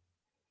Mariners,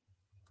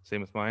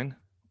 same with mine,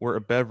 were a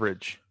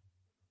beverage,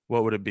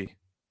 what would it be?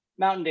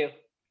 Mountain Dew.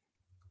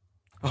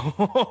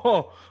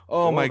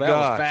 Oh my that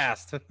gosh. was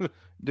fast.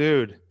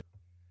 Dude.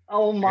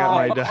 Oh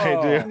my.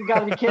 Dude. You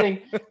gotta be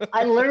kidding.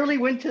 I literally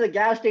went to the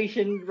gas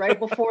station right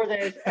before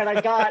this and I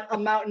got a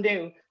Mountain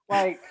Dew.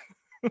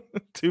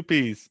 2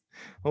 Ps.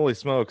 Holy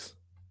smokes.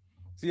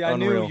 See, I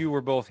knew you were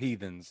both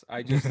heathens.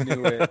 I just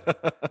knew it.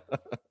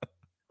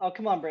 Oh,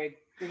 come on, Brig.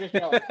 You're just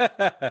jealous.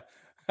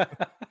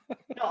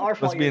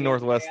 Must be a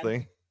Northwest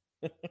thing.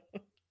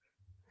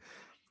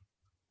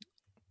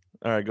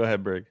 All right, go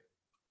ahead, Brig.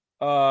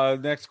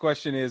 Next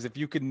question is, if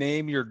you could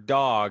name your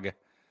dog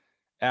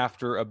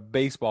after a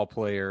baseball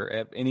player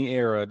at any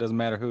era, it doesn't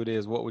matter who it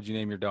is, what would you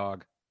name your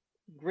dog?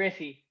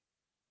 Griffey.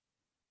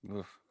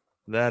 Oof.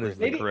 That is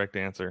the correct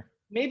answer.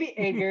 Maybe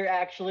Edgar,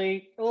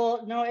 actually.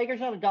 Well, no,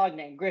 Edgar's not a dog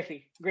name.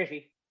 Griffey.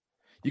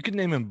 You could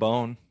name him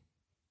Bone.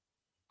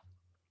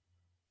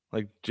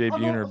 Like Jay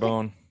Buhner,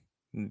 Bone.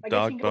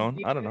 Dog Bone.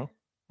 I don't know.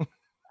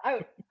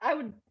 I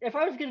would, if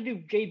I was going to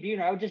do Jay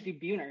Buhner, I would just do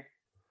Buhner.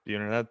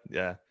 Buhner,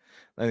 yeah.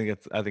 I think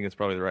it's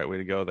probably the right way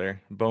to go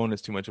there. Bone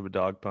is too much of a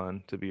dog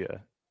pun to be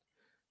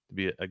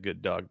a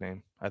good dog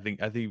name. I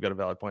think you've got a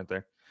valid point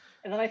there.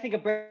 And then I think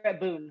of Brett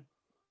Boone.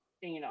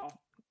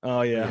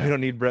 Oh yeah. We don't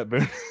need Brett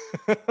Boone.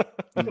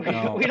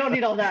 No. We don't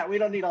need all that. We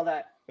don't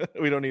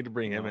need to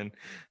bring him in.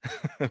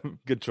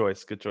 Good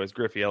choice.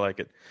 Griffey, I like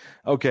it.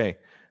 Okay.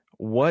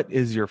 What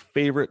is your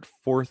favorite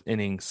fourth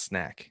inning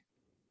snack?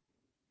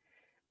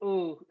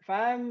 Ooh, if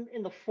I'm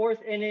in the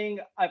fourth inning,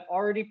 I've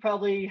already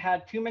probably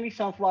had too many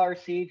sunflower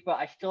seeds, but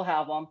I still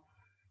have them.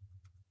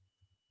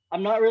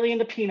 I'm not really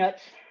into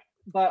peanuts,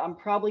 but I'm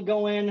probably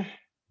going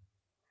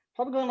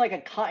like a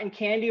cotton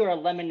candy or a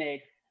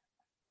lemonade.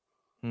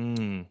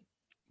 Very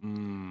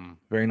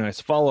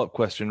nice. Follow-up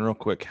question real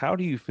quick. How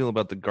do you feel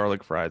about the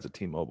garlic fries at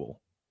T-Mobile?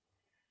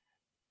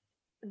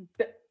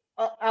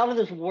 Out of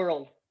this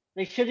world.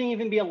 They shouldn't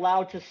even be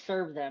allowed to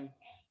serve them.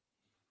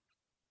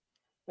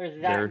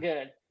 They're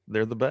good.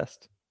 They're the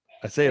best.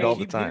 I say it all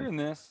the time. Hearing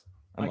this.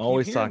 I'm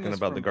always talking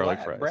about the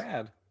garlic fries.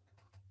 Brad.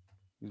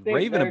 He's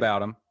raving about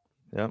them.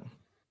 Yep.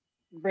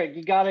 Rick,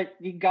 you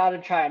gotta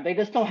try them. They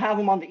just don't have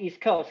them on the East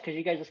Coast because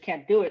you guys just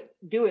can't do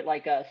it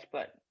like us.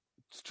 But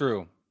it's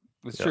true.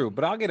 It's true.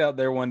 But I'll get out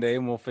there one day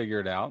and we'll figure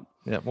it out.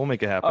 Yeah, we'll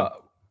make it happen.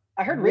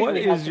 I heard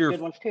Wrigley has some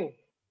good ones too.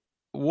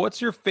 What's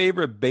your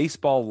favorite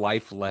baseball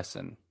life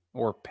lesson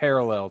or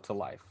parallel to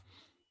life?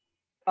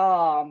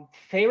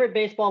 Favorite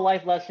baseball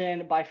life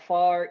lesson by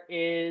far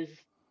is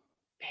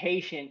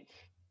patience.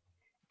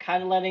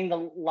 Kind of letting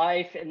the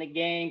life and the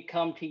game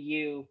come to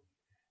you.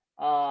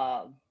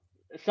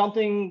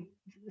 Something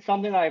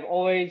I've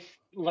always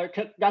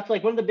learned. That's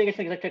like one of the biggest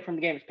things I took from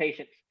the game is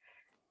patience.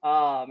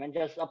 And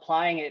just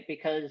applying it,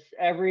 because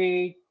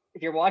if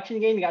you're watching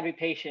the game, you got to be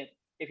patient.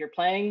 If you're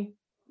playing,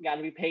 you got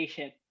to be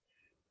patient.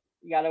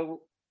 You got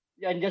to,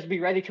 and just be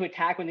ready to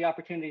attack when the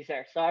opportunity's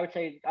there. So I would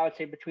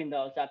say between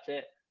those, that's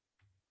it.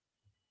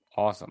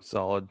 Awesome.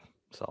 Solid.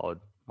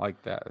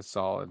 Like that. It's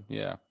solid.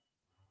 Yeah.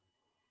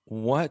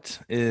 What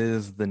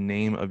is the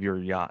name of your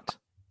yacht?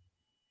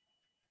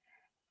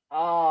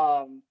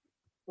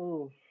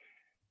 Ooh.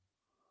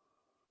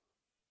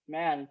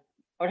 Man,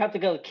 I would have to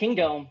go with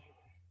Kingdome.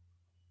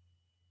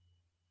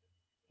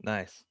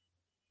 Nice.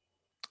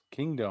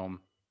 Kingdome.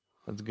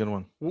 That's a good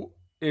one.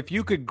 If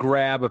you could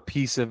grab a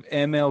piece of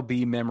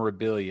MLB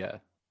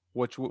memorabilia,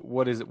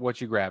 what is it? What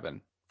you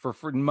grabbing? For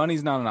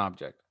money's not an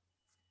object.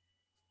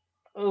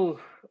 Ooh,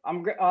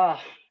 I'm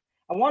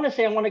I want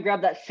to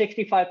grab that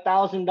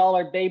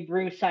 $65,000 Babe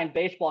Ruth signed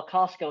baseball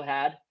Costco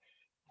had.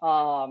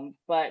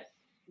 But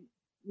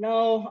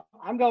no,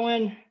 I'm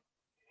going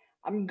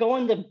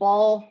the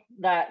ball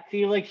that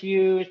Felix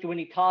used when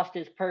he tossed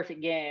his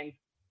perfect game.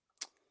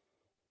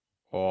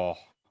 Oh,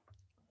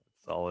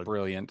 solid.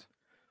 Brilliant.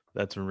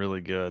 That's really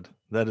good.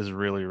 That is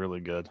really, really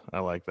good. I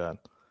like that.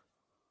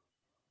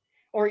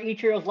 Or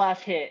Ichiro's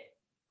last hit,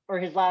 or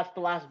the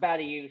last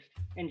bat he used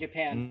in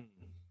Japan.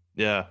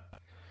 Yeah.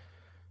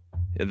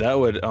 Yeah, that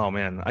would. Oh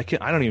man, I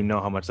don't even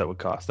know how much that would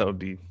cost. That would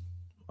be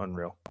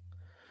unreal.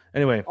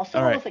 Anyway, I'll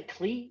settle with a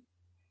cleat.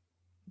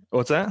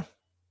 What's that?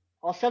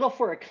 I'll settle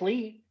for a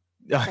cleat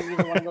from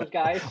either one of those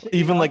guys.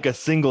 Even like a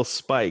single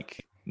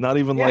spike, not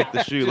even like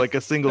the shoe, like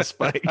a single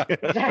spike.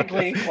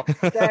 Exactly.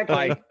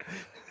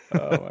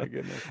 Oh my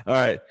goodness. All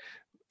right.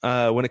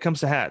 When it comes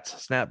to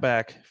hats,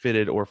 snapback,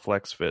 fitted, or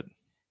flex fit.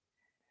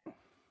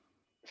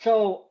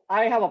 So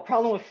I have a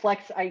problem with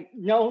flex.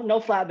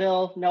 No flat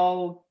bill,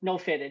 no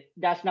fitted.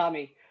 That's not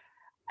me.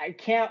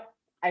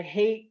 I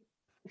hate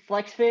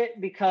flex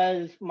fit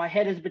because my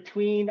head is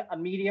between a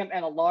medium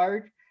and a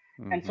large.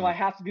 Mm-hmm. And so I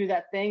have to do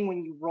that thing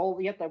when you roll,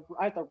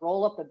 I have to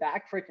roll up the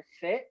back for it to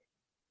fit.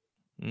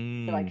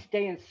 To like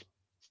stay in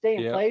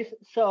place.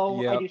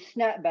 So I do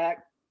snapback,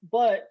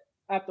 but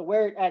I have to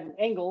wear it at an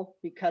angle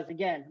because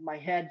again, my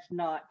head's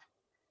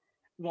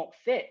won't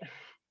fit.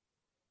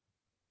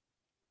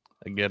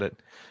 I get it.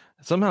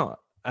 Somehow,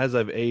 as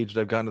I've aged,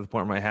 I've gotten to the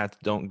point where my hats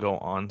don't go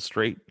on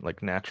straight,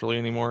 like naturally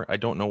anymore. I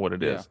don't know what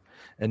it is.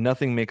 And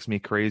nothing makes me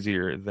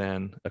crazier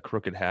than a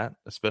crooked hat,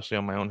 especially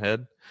on my own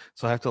head.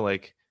 So I have to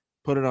like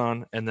put it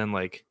on and then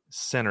like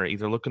center it,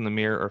 either look in the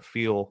mirror or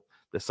feel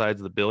the sides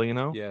of the bill, you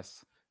know?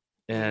 Yes.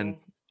 And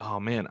oh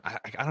man,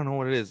 I don't know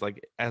what it is.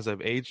 Like as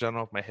I've aged, I don't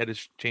know if my head has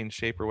changed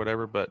shape or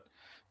whatever, but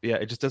yeah,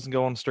 it just doesn't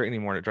go on straight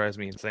anymore. And it drives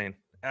me insane.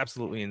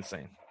 Absolutely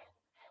insane.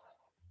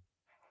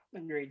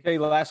 Agreed. Okay,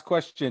 last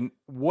question.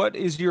 What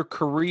is your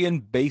Korean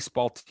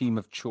baseball team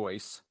of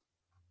choice?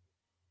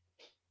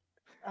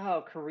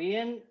 Oh,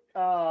 Korean?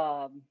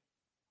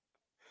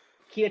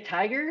 Kia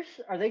Tigers?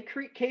 Are they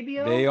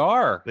KBO? They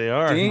are.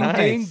 Ding, nice.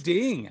 ding,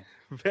 ding.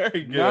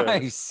 Very good.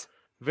 Nice.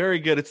 Very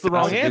good. It's the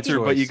wrong answer,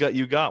 but you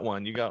got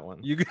one. You got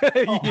one.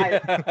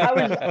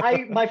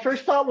 My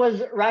first thought was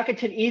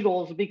Rakuten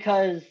Eagles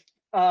because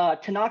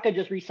Tanaka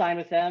just re-signed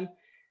with them.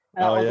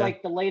 And that was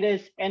like the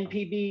latest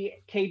NPB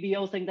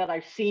KBO thing that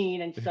I've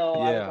seen, and so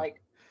I was like,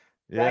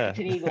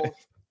 Rakuten Eagles.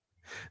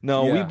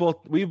 No,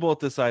 we both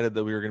decided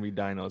that we were going to be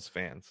Dinos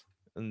fans,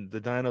 and the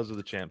Dinos are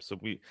the champs. So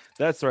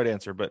that's the right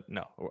answer. But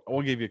no,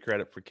 we'll give you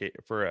credit for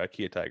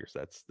Kia Tigers.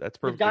 That's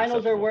perfect. The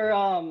Dinos are where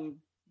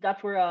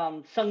that's where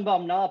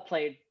Sungbum Na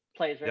plays,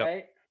 right?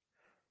 Yep.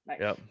 Nice.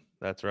 Yep,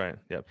 that's right.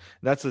 Yep,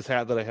 that's this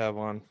hat that I have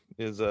on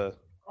is a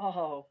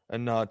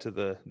nod to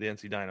the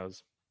NC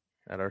Dinos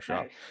at our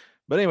shop. Nice.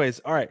 But anyways,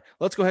 all right,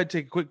 let's go ahead and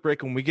take a quick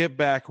break. When we get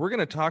back, we're going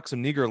to talk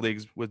some Negro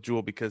Leagues with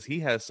Jewel because he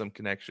has some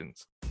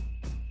connections.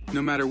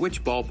 No matter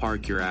which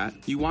ballpark you're at,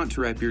 you want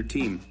to rep your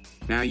team.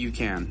 Now you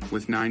can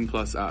with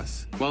 9+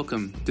 Us.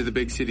 Welcome to the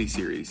Big City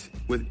Series.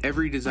 With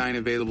every design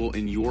available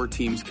in your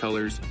team's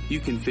colors, you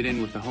can fit in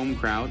with the home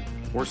crowd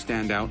or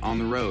stand out on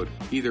the road.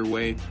 Either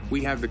way,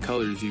 we have the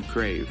colors you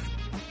crave.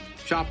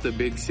 Shop the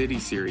Big City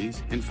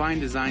Series and find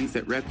designs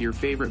that rep your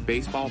favorite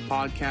baseball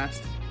podcast,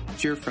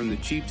 cheer from the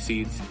cheap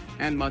seats,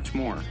 and much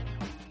more.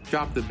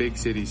 Shop the Big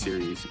City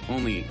Series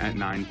only at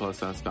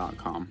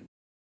 9plusus.com.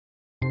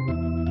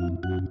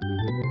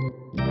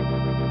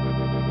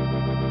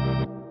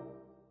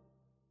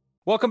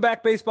 Welcome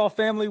back, baseball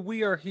family.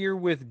 We are here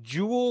with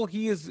Jewel.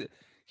 He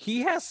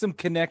has some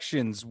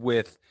connections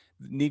with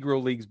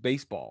Negro Leagues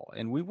baseball,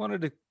 and we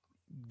wanted to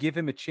give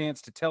him a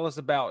chance to tell us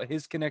about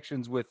his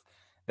connections with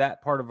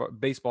that part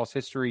of baseball's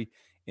history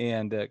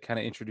and kind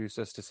of introduce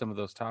us to some of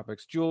those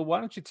topics. Jewel,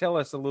 why don't you tell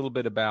us a little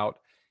bit about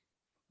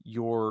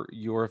your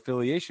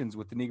affiliations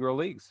with the Negro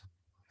Leagues?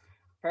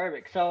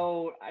 Perfect.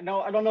 So I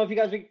don't know if you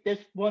guys this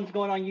one's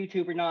going on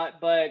YouTube or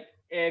not, but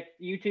if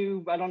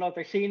YouTube, I don't know if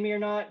they're seeing me or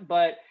not,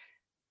 but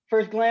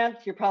first glance,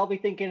 you're probably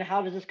thinking,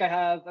 how does this guy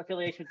have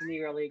affiliation with the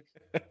Negro Leagues?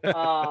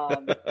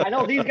 I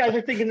know these guys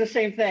are thinking the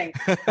same thing.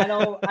 I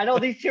know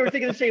these two are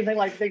thinking the same thing.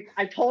 Like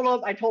I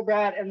told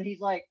Brad, and he's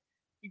like,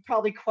 he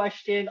probably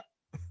questioned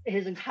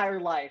his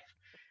entire life.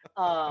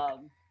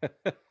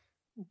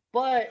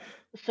 But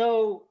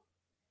so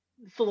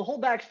the whole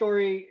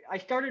backstory,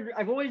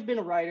 I've always been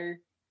a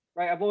writer,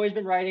 right? I've always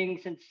been writing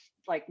since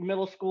like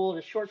middle school,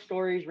 just short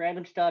stories,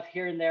 random stuff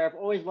here and there. I've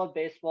always loved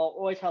baseball,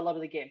 always had love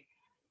of the game.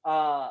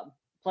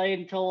 Played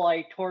until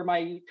I tore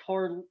my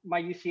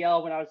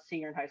UCL when I was a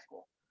senior in high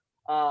school.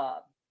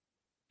 So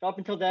up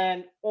until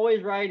then,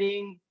 always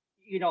writing.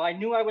 You know, I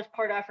knew I was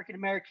part African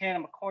American.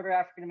 I'm a quarter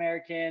African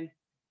American.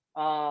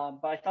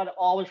 But I thought it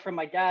all was from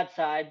my dad's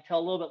side until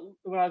a little bit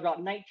when I was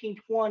about 19,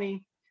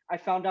 20, I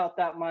found out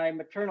that my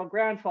maternal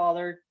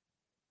grandfather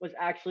was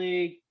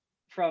actually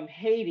from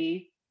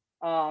Haiti,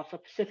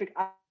 so Pacific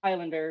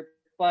Islander.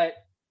 But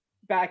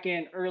back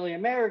in early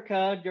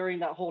America, during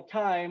that whole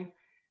time,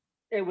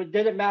 it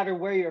didn't matter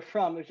where you're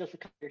from. It was just the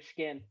color of your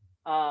skin.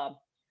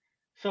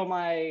 So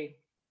my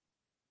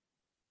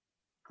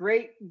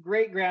great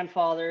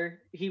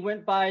grandfather, he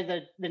went by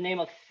the name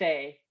of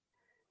Fay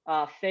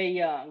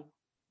Young,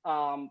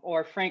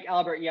 or Frank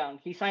Albert Young.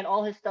 He signed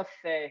all his stuff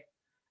Fay,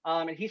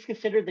 and he's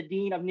considered the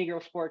dean of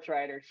Negro sports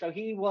writers. So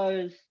he's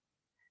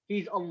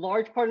a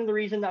large part of the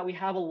reason that we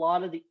have a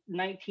lot of the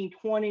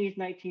 1920s,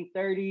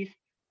 1930s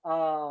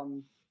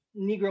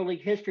Negro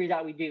League history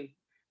that we do,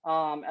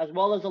 as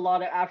well as a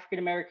lot of African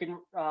American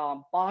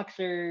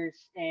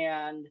boxers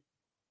and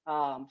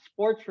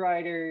sports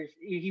writers.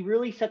 He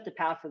really set the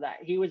path for that.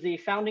 He was the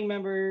founding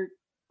member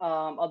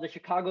of the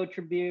Chicago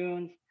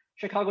Tribune's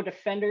Chicago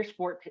Defender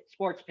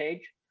sports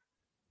page.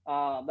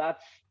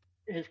 That's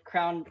his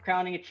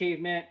crowning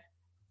achievement.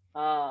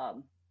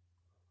 And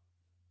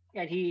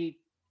he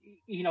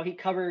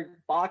covered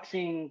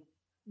boxing.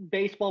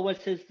 Baseball was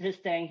his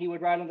thing. He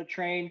would ride on the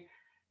train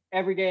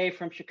every day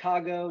from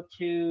Chicago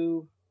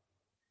to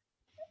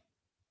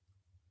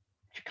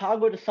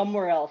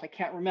somewhere else. I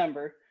can't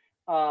remember.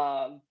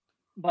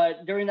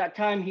 But during that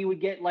time, he would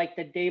get like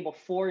the day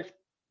before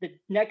the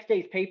next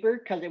day's paper,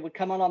 because it would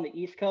come out on the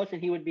East Coast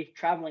and he would be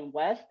traveling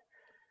west.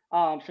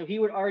 So he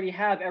would already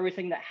have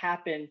everything that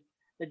happened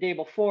the day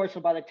before. So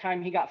by the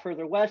time he got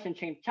further west and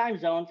changed time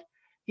zones,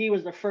 he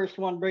was the first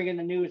one bringing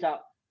the news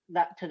out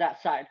to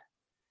that side.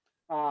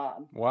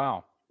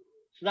 Wow.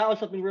 So that was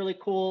something really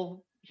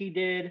cool he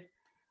did.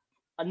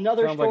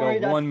 Another Sounds story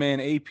like a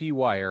one-man AP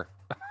wire.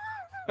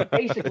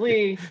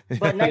 Basically,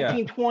 but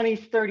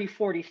 1920s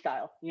 30-40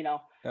 style,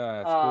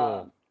 That's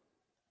cool.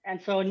 And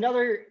so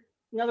another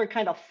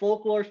kind of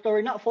folklore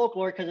story, not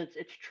folklore because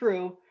it's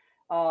true.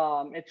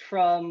 It's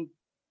from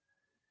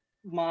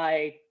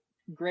my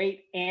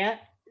great aunt.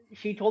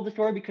 She told the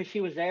story because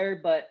she was there,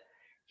 but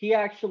he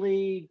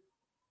actually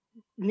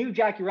knew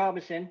Jackie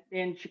Robinson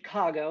in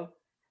Chicago.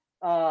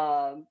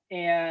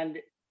 And,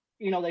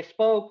 they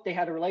spoke, they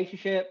had a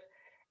relationship.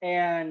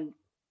 And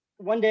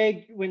one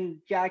day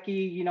when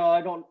Jackie,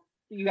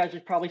 you guys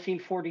have probably seen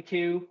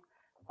 42,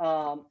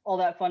 all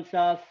that fun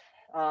stuff.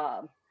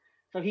 So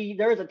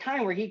there was a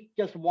time where he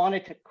just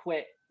wanted to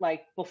quit,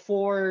 like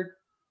before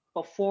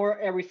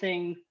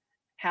everything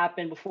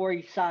happened, before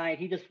he signed,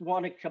 he just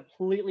wanted to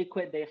completely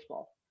quit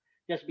baseball,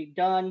 just be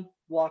done,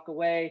 walk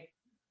away,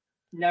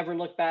 never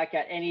look back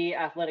at any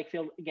athletic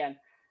field again.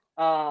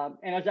 And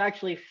it was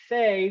actually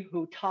Fay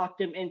who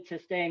talked him into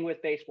staying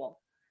with baseball,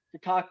 to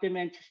talk him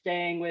into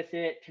staying with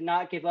it, to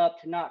not give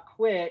up, to not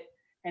quit,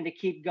 and to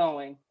keep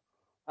going.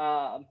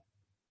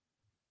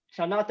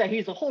 So not that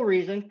he's the whole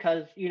reason,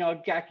 because,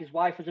 Jackie's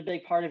wife was a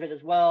big part of it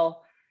as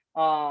well.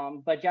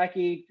 But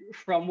Jackie,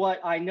 from what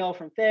I know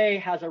from Fay,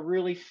 had a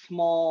really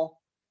small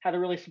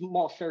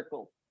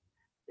circle.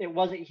 It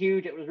wasn't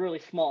huge. It was really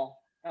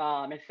small.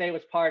 And Fay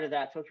was part of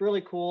that. So it's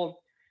really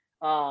cool.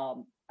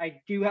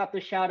 I do have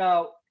to shout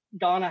out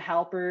Donna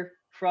Halper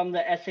from the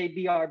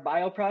SABR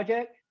Bio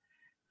Project.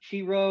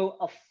 She wrote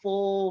a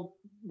full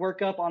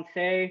workup on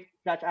Fay.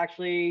 That's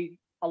actually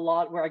a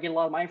lot where I get a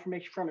lot of my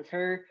information from is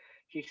her.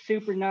 She's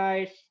super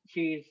nice.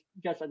 She's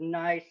just a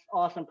nice,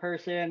 awesome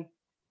person.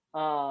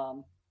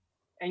 And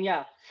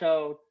yeah,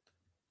 so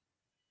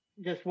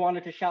just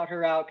wanted to shout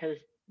her out because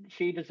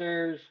she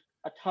deserves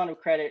a ton of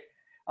credit.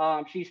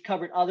 She's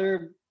covered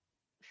other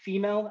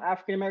female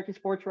African-American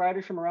sports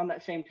writers from around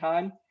that same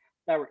time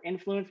that were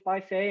influenced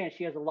by Fay, and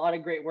she has a lot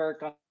of great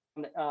work on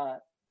the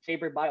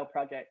Saber Bio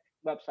Project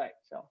website.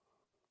 So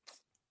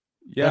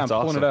yeah, that's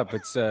I'm pulling it up.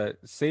 It's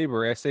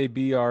Saber,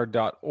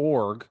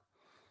 SABR.org,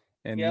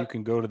 and you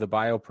can go to the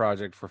Bio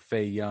Project for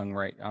Fay Young.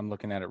 Right, I'm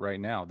looking at it right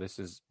now. This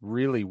is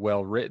really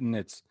well written.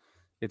 It's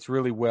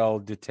really well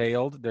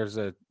detailed. There's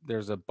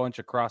a bunch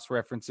of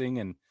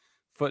cross-referencing and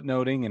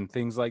footnoting and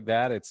things like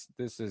that.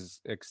 This is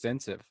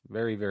extensive.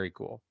 Very, very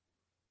cool.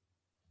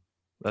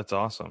 That's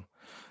awesome.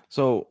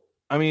 So,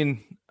 I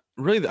mean,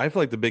 really, I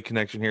feel like the big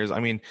connection here is,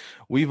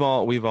 we've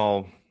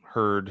all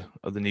heard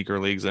of the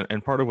Negro Leagues,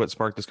 and part of what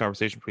sparked this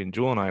conversation between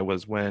Jewel and I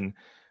was when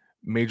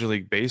Major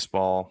League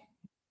Baseball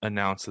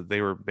announced that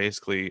they were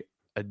basically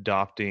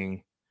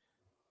adopting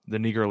the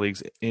Negro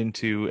Leagues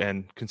into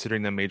and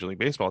considering them Major League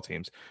Baseball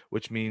teams,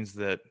 which means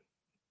that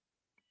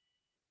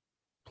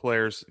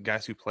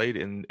guys who played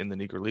in the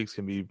Negro Leagues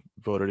can be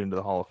voted into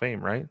the Hall of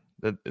Fame, right?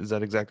 Is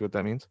that exactly what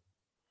that means?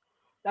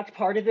 That's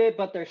part of it,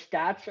 but their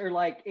stats are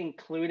like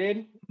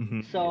included.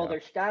 Mm-hmm, so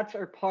their stats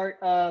are part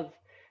of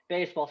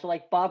baseball. So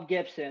like Bob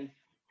Gibson,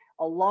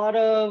 a lot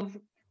of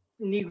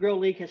Negro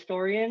League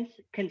historians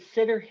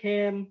consider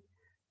him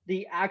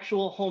the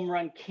actual home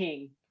run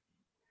king.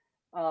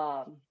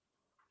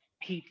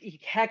 He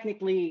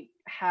technically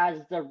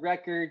has the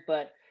record,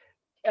 but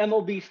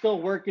MLB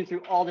still working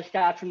through all the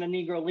stats from the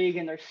Negro League,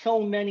 and there's so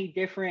many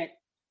different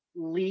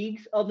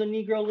leagues of the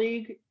Negro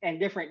League and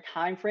different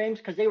time frames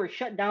because they were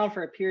shut down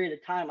for a period of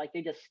time, like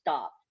they just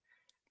stopped.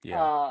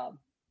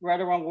 Right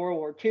around World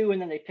War II, and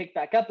then they picked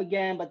back up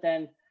again, but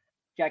then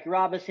Jackie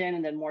Robinson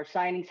and then more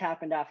signings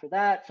happened after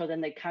that, so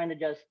then they kind of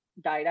just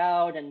died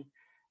out, and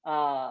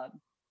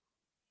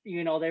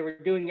they were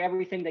doing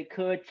everything they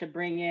could to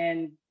bring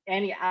in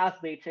any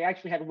athletes. They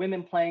actually had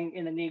women playing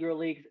in the Negro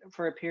Leagues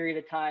for a period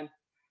of time.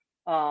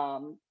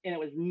 And it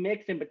was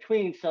mixed in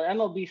between. So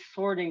MLB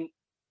sorting.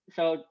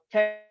 So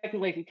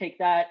technically, if you take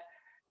that,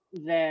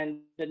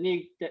 then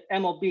the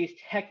MLBs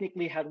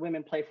technically had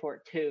women play for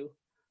it too,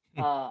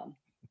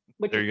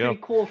 which is pretty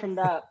cool from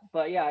that.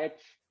 But yeah,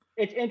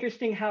 it's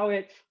interesting how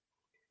it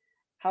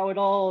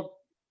all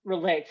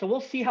relates. So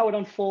we'll see how it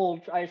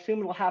unfolds. I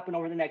assume it will happen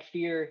over the next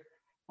year.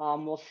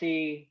 We'll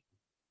see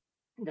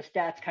the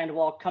stats kind of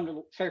all come to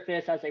the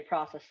surface as they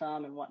process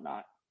them and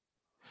whatnot.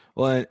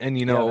 Well, and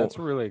you know, that's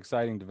a really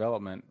exciting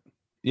development.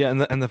 Yeah,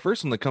 and the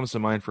first one that comes to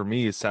mind for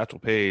me is Satchel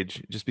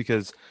Paige, just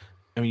because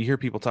I mean you hear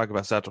people talk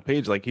about Satchel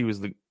Paige like he was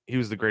the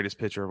greatest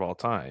pitcher of all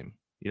time,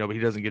 you know, but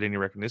he doesn't get any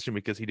recognition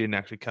because he didn't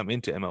actually come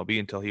into MLB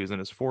until he was in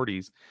his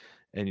 40s,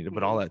 and you know,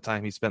 but all that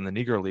time he spent in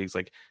the Negro Leagues,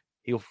 like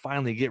he'll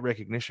finally get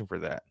recognition for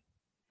that,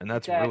 and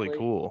that's really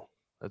cool.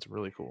 That's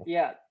really cool.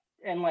 Yeah,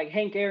 and like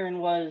Hank Aaron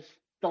was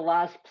the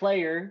last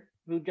player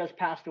who just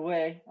passed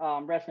away,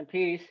 rest in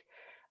peace,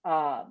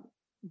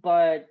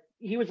 but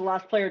he was the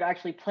last player to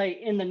actually play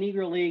in the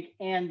Negro League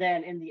and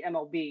then in the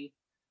MLB.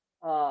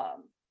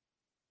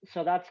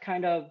 So that's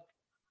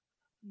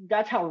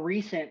how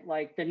recent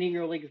like the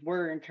Negro Leagues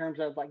were in terms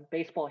of like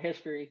baseball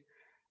history.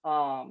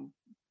 You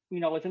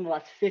know, within the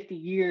last 50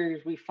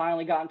 years, we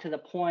finally gotten to the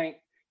point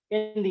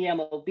in the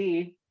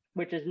MLB,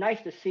 which is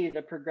nice to see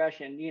the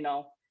progression, you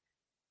know.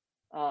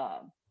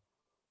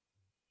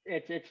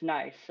 It's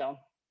nice. So.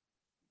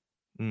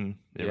 It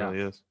really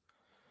is.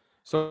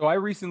 So I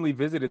recently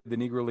visited the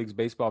Negro Leagues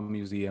Baseball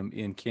Museum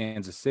in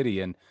Kansas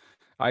City, and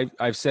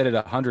I've said it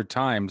 100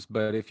 times,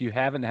 but if you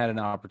haven't had an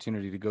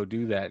opportunity to go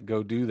do that,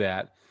 go do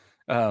that.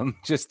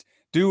 Just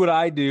do what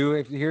I do.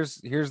 If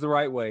here's the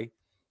right way: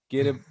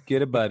 get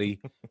a buddy,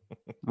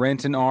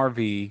 rent an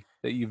RV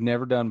that you've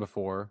never done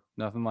before,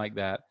 nothing like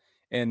that,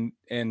 and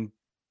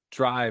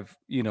drive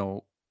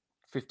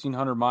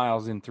 1,500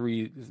 miles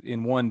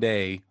in one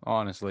day,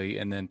 honestly,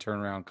 and then turn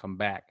around, come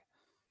back.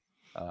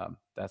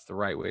 That's the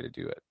right way to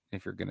do it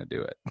if you're going to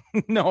do it.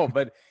 No,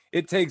 but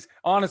it takes,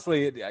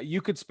 honestly,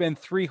 you could spend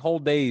 3 whole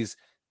days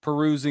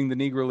perusing the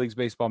Negro Leagues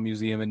Baseball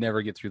Museum and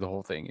never get through the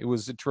whole thing. It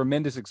was a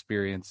tremendous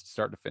experience,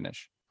 start to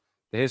finish.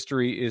 The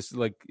history is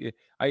like,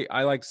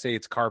 I like to say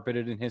it's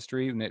carpeted in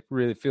history, and it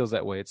really feels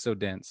that way. It's so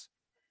dense.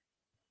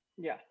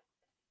 Yeah.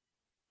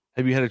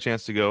 Have you had a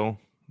chance to go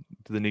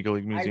to the Negro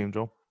League Museum,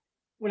 Joel?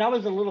 When I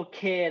was a little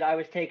kid, I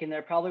was taken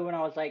there probably when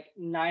I was like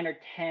 9 or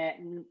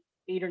 10,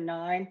 8 or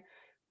 9.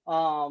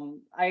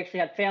 I actually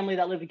had family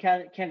that lived in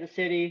Kansas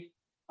City.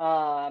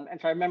 And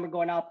so I remember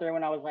going out there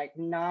when I was like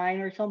 9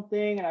 or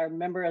something. And I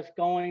remember us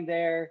going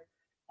there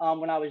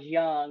when I was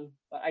young,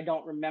 but I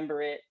don't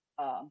remember it.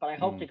 But I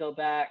hope to go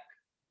back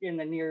in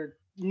the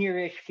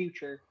near-ish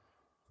future.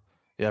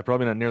 Yeah,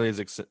 probably not nearly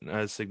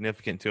as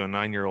significant to a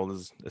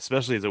 9-year-old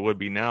especially as it would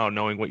be now,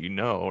 knowing what you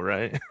know,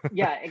 right?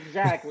 Yeah,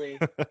 exactly.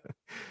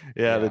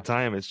 Yeah, at the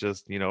time it's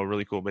just, a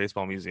really cool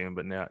baseball museum,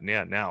 but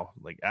now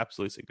like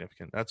absolutely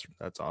significant. That's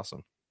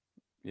awesome.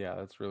 Yeah,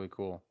 that's really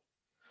cool.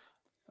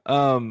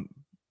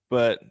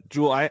 But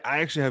Jewel, I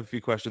actually have a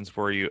few questions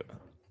for you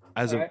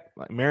as a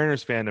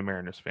Mariners fan to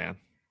Mariners fan.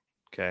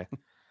 Okay.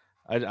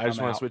 I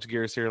just want to switch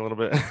gears here a little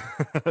bit.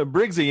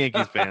 Briggs a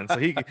Yankees fan, so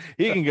he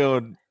can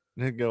go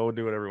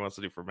do whatever he wants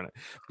to do for a minute.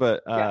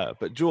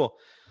 But Jewel,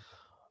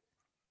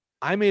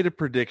 I made a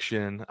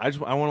prediction. I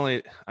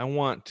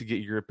want to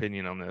get your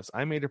opinion on this.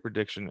 I made a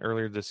prediction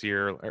earlier this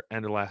year, or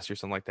end of last year,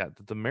 something like that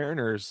the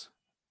Mariners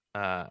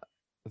are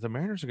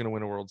going to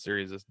win a World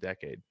Series this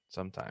decade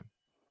sometime.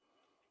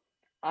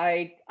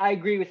 I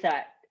agree with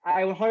that.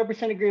 I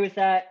 100% agree with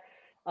that.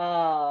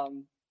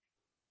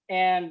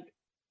 And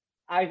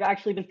I've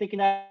actually been thinking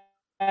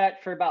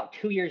that for about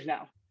 2 years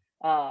now.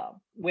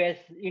 With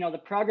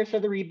the progress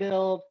of the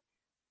rebuild,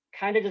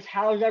 kind of just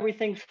how's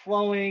everything's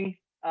flowing,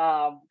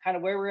 kind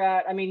of where we're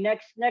at. I mean,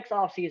 next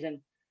off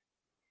season,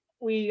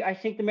 I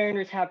think the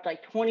Mariners have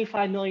like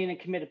 $25 million in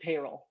committed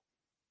payroll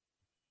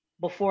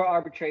before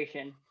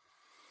arbitration,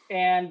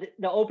 and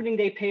the opening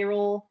day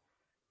payroll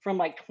from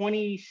like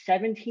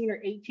 2017 or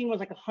 18 was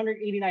like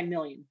 $189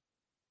 million.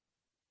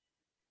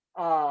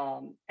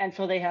 And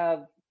so they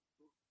have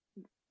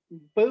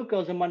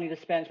bucos of money to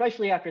spend,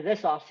 especially after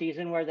this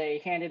offseason where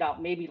they handed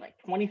out maybe like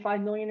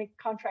 $25 million in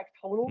contracts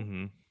total.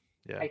 Mm-hmm.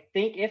 Yeah, I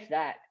think if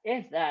that.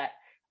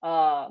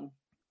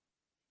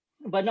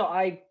 But no,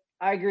 I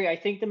agree. I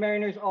think the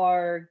Mariners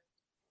are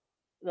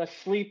the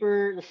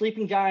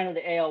sleeping giant of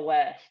the AL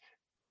West.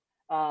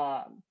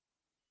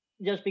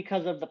 Just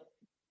because of the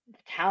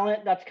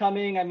talent that's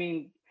coming. I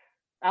mean,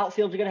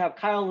 outfield's going to have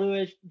Kyle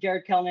Lewis,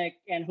 Jared Kelenic,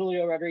 and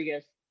Julio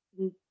Rodriguez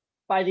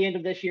by the end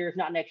of this year, if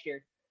not next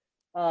year.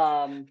 2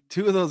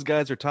 of those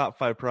guys are top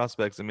 5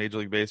 prospects in Major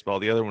League Baseball.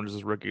 The other one is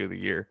just Rookie of the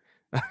Year.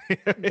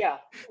 Yeah,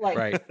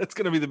 right. It's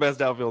going to be the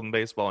best outfield in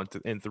baseball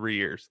in 3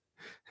 years.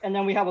 And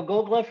then we have a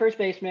Gold Glove first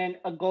baseman,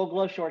 a Gold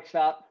Glove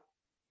shortstop.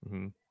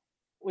 Mm-hmm.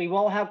 We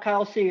won't have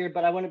Kyle Sear,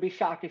 but I wouldn't be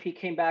shocked if he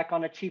came back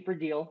on a cheaper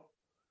deal.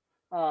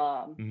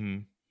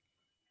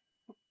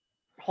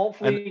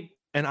 Hopefully,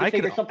 And I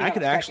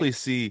could actually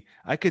see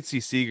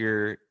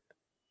Seager.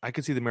 I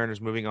could see the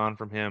Mariners moving on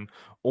from him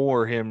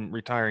or him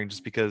retiring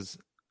just because.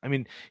 I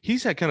mean,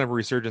 he's had kind of a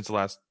resurgence the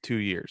last 2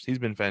 years. He's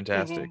been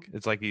fantastic.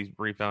 It's like he's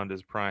refound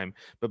his prime.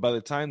 But by the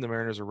time the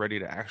Mariners are ready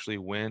to actually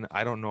win,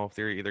 I don't know if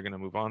they're either going to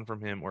move on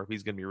from him or if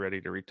he's going to be ready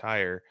to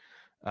retire.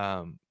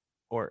 And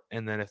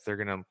then if they're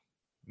going to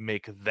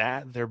make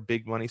that their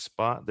big money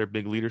spot, their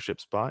big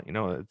leadership spot,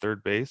 at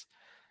third base.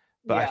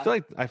 But I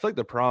feel like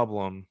the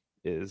problem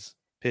is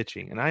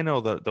pitching. And I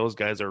know that those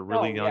guys are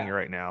really young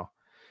right now,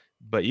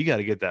 but you got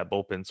to get that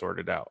bullpen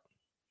sorted out.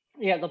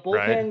 Yeah, the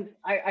bullpen,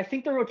 right? I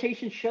think the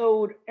rotation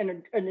showed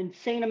an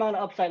insane amount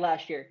of upside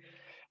last year.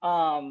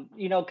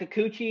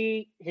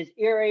 Kikuchi, his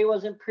ERA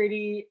wasn't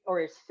pretty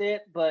or his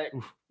FIP, but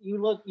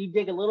you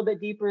dig a little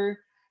bit deeper.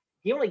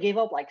 He only gave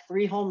up like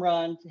 3 home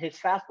runs. His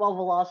fastball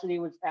velocity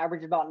was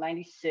average about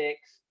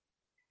 96.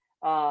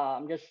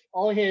 Just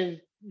all his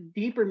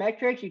deeper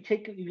metrics, you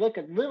look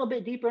a little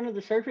bit deeper under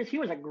the surface. He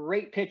was a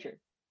great pitcher.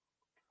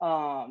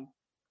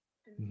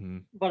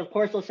 But of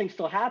course those things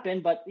still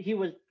happen, but he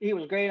was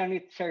great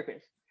underneath the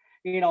surface.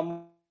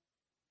 And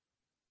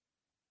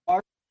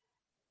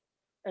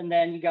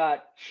then you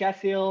got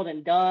Sheffield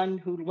and Dunn,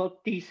 who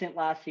looked decent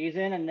last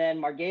season, and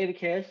then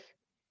Margevicius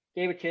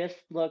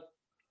looked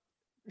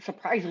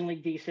surprisingly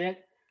decent.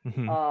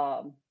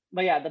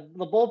 But yeah, the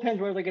bullpen's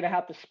where they're going to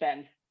have to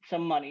spend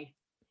some money.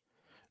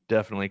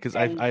 Definitely, because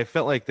I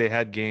felt like they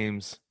had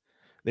games.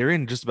 They were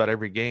in just about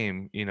every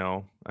game,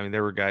 I mean,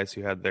 there were guys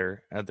who had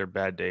their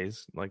bad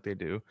days like they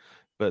do,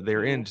 but they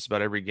were in just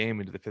about every game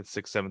into the 5th,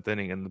 6th, 7th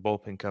inning, and the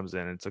bullpen comes in.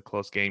 And it's a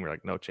close game. You're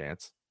like, no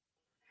chance.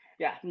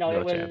 Yeah,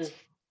 no chance.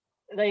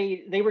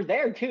 They were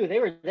there too. They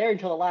were there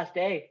until the last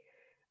day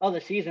of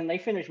the season. They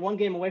finished 1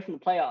 game away from the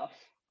playoffs.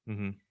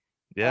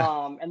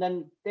 Yeah. And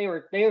then they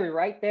were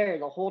right there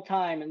the whole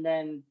time. And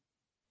then,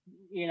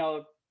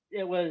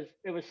 it was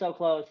so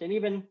close. And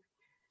even,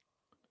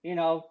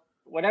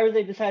 whatever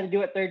they decide to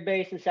do at third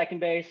base and second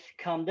base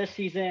come this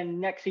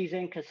season, next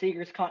season, because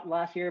Seager's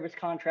last year of his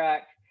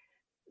contract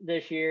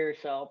this year.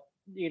 So,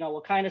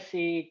 we'll kind of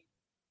see,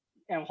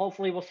 and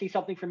hopefully we'll see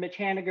something from Mitch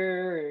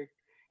Haniger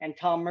and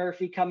Tom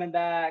Murphy coming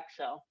back.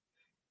 So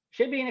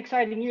should be an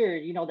exciting year.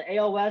 The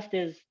AL West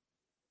is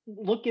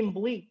looking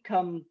bleak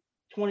come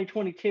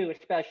 2022,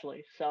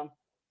 especially. So.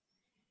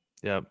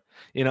 Yep.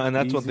 And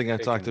that's one thing I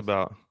talked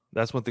about.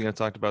 That's one thing I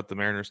talked about the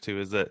Mariners too,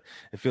 is that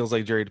it feels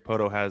like Jerry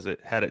Dipoto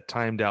had it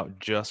timed out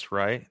just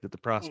right, that the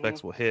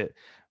prospects will hit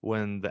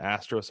when the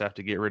Astros have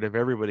to get rid of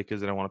everybody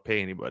because they don't want to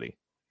pay anybody.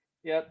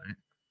 Yep. Right?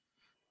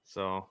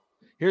 So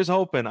here's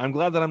hoping. I'm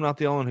glad that I'm not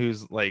the only one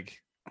who's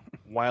like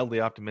wildly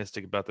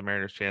optimistic about the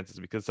Mariners' chances,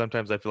 because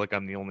sometimes I feel like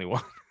I'm the only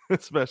one,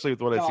 especially with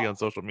what I see on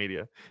social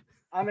media.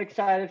 I'm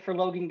excited for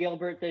Logan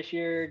Gilbert this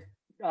year.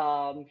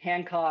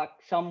 Hancock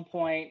some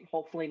point,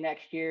 hopefully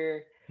next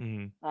year.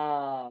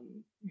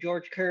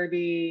 George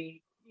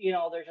Kirby,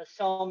 there's just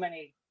so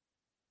many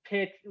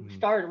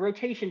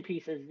rotation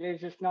pieces. There's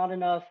just not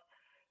enough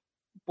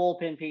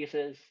bullpen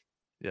pieces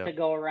to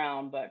go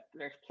around, but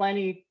there's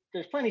plenty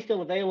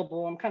still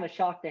available. I'm kind of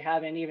shocked they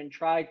haven't even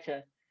tried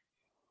to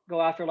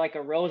go after like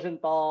a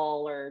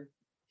Rosenthal or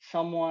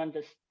someone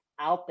just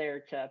out there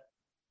to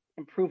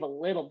improve a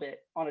little bit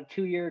on a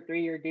 2-year,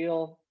 3-year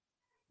deal,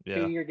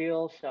 2-year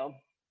deal. So.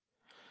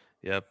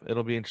 Yep.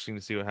 It'll be interesting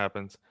to see what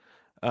happens.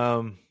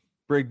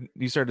 Brig,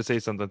 you started to say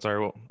something.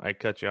 Sorry, I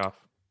cut you off.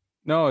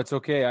 No, it's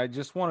okay. I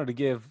just wanted to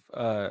give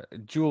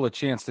Jewel a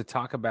chance to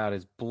talk about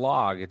his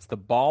blog. It's the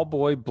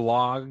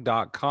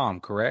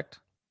ballboyblog.com, correct?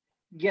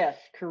 Yes,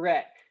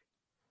 correct.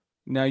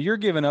 Now, you're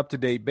giving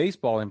up-to-date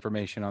baseball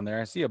information on there.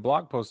 I see a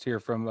blog post here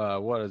from,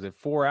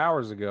 4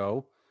 hours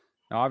ago.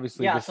 Now,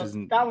 obviously,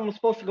 that one was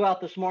supposed to go out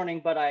this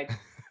morning, but I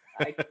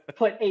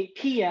put 8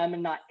 p.m.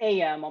 and not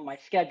a.m. on my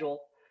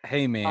schedule.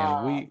 Hey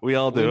man, we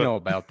all do know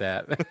about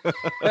that.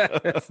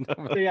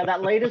 So yeah,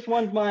 that latest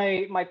one's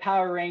my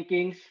power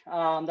rankings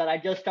that I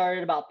just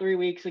started about 3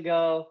 weeks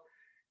ago.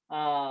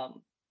 So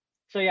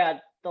yeah,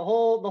 the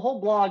whole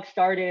blog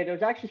started. It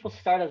was actually supposed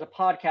to start as a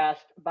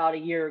podcast about a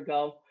year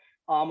ago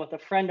with a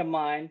friend of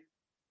mine,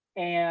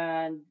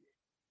 and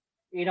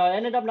it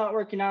ended up not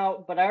working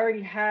out. But I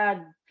already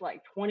had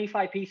like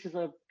 25 pieces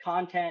of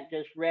content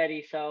just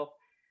ready, so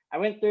I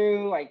went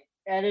through. I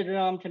edited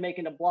them to make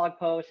into blog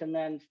posts and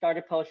then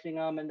started posting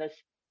them, and this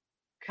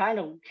kind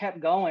of kept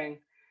going.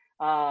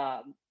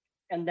 And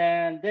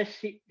then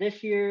this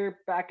year,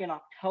 back in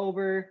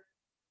October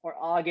or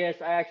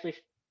August, I actually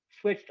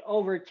switched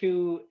over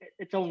to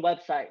its own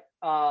website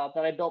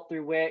that I built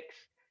through Wix,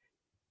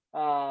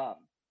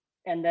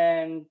 and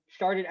then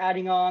started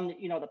adding on,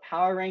 the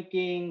power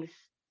rankings,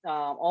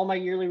 all my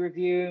yearly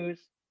reviews,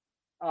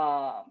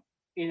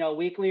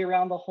 weekly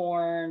Around the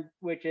Horn,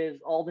 which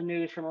is all the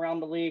news from around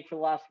the league for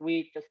the last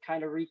week, just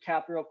kind of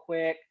recap real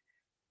quick.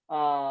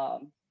 I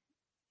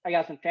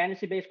got some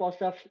fantasy baseball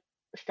stuff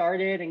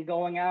started and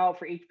going out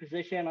for each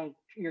position on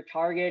your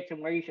targets and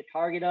where you should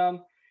target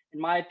them. In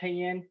my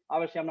opinion,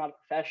 obviously I'm not a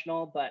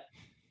professional, but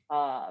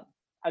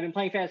I've been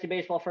playing fantasy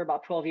baseball for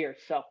about 12 years.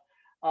 So,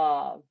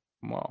 wow.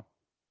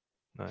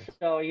 Nice.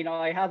 So,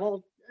 I have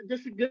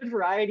just a good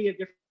variety of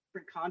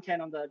different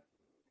content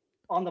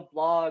on the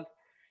blog.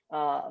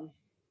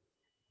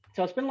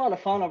 So it's been a lot of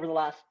fun over the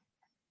last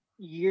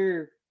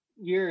year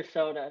or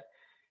so to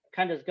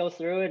kind of go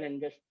through it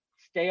and just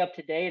stay up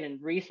to date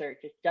and research.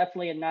 It's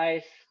definitely a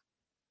nice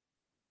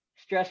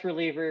stress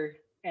reliever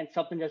and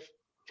something just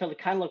to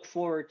kind of look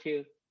forward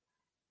to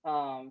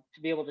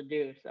be able to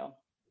do. So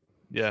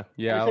yeah,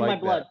 it's in my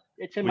blood.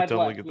 It's in my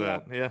blood. We totally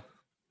get that.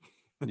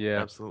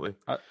 Yeah, absolutely.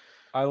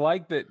 I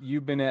like that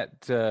you've been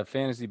at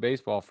fantasy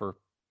baseball for,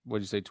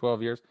 what'd you say,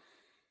 12 years?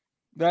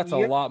 That's a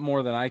lot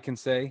more than I can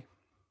say.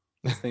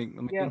 Let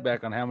me think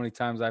back on how many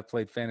times I've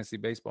played fantasy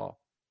baseball.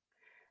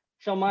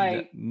 So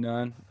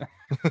none.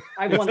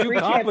 I've won 3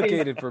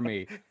 complicated for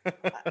me.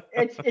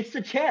 It's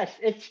the chess.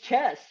 It's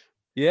chess.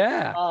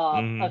 Yeah.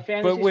 A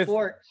fantasy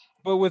sport.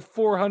 But with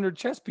 400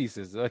 chess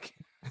pieces, like.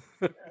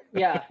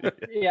 yeah.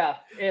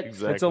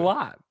 It's a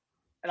lot.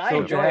 And I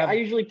enjoy it. I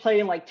usually play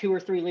in like 2 or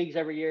 3 leagues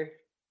every year.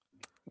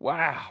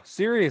 Wow,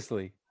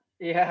 seriously?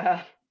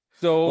 Yeah.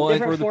 So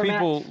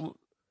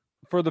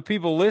for the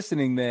people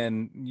listening,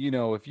 then,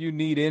 if you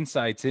need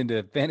insights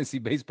into fantasy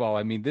baseball,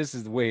 I mean, this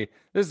is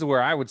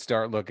where I would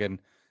start looking.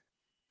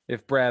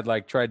 If Brad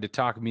tried to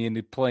talk me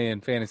into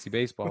playing fantasy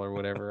baseball or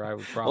whatever, I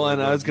would probably. Well,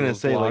 and I was going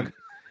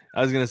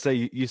to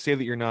say, you say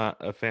that you're not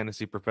a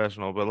fantasy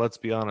professional, but let's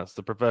be honest,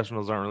 the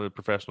professionals aren't really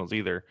professionals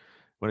either.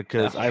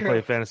 Because I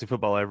play fantasy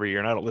football every year,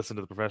 and I don't listen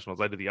to the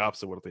professionals. I do the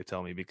opposite of what they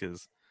tell me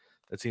because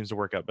it seems to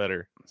work out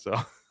better. So.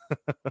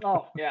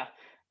 Oh yeah,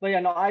 but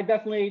yeah, no, I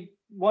definitely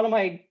one of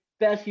my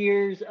best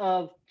years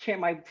of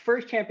my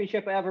first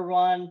championship I ever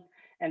won.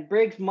 And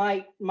Briggs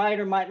might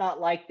or might not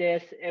like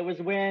this. It was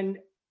when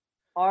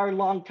our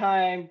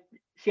longtime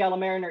Seattle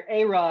Mariner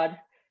A-Rod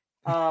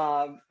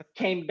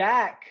came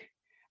back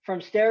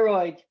from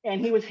steroids,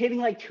 and he was hitting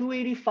like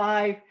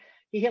 285.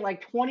 He hit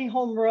like 20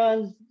 home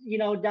runs,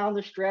 down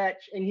the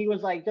stretch, and he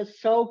was like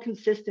just so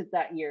consistent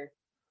that year.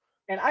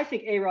 And I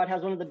think A-Rod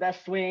has one of the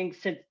best swings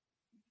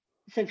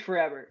since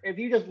forever. If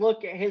you just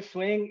look at his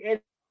swing,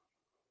 it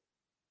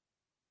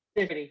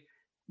is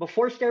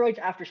before steroids,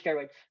 after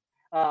steroids.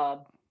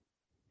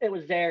 It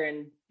was there,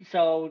 and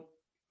so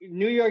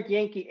New York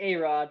Yankee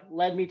A-Rod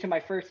led me to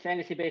my first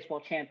fantasy baseball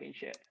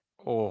championship.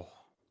 Oh,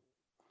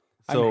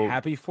 I'm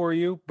happy for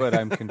you, but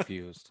I'm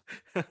confused.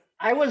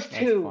 I was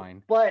too,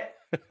 but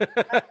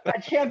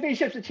a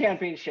championship's a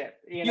championship.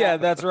 Yeah,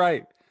 that's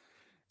right.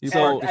 You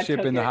parked the ship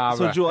in the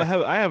harbor. So, Joel,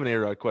 I have an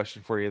A-Rod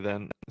question for you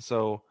then.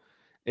 So,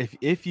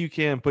 if you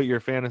can put your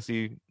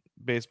fantasy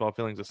baseball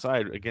feelings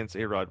aside against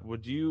A-Rod,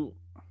 would you,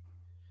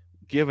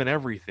 given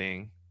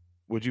everything,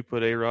 would you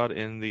put A-Rod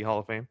in the Hall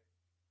of Fame?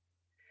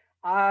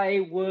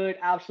 I would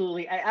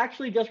absolutely. I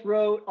actually just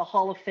wrote a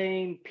Hall of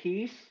Fame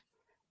piece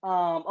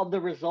of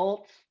the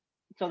results.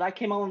 So that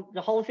came on.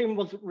 The Hall of Fame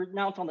was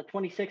announced on the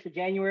 26th of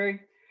January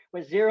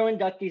with 0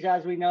 inductees,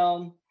 as we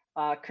know.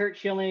 Curt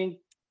Schilling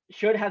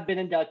should have been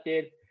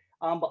inducted.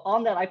 But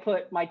on that, I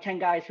put my 10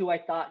 guys who I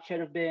thought should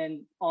have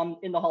been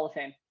in the Hall of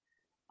Fame,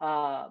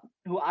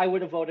 who I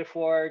would have voted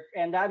for.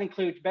 And that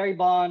includes Barry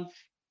Bonds,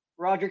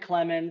 Roger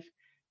Clemens,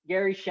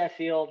 Gary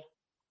Sheffield,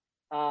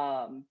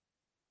 Andy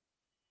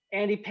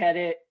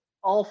Pettitte.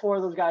 All 4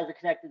 of those guys are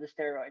connected to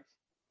steroids.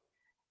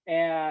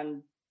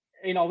 And,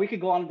 we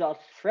could go on to this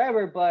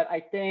forever, but I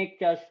think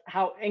just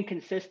how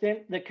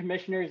inconsistent the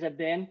commissioners have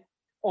been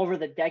over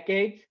the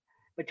decades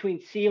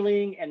between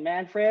Sealing and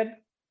Manfred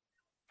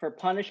for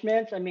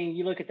punishments. I mean,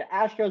 you look at the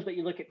Astros, but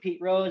you look at Pete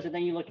Rose, and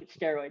then you look at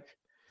steroids.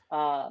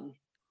 But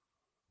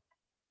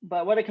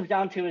what it comes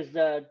down to is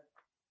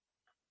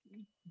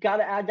got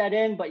to add that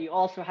in, but you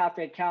also have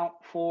to account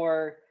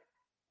for,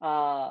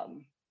 what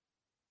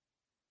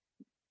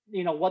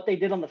they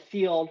did on the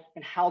field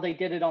and how they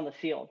did it on the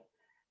field.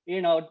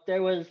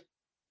 There was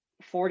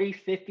 40,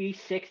 50,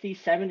 60,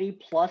 70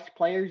 plus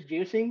players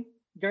juicing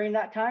during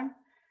that time.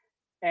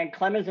 And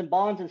Clemens and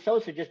Bonds and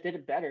Sosa just did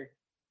it better.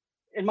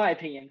 In my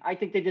opinion, I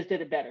think they just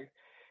did it better.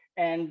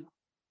 And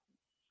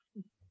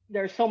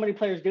there's so many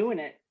players doing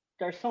it.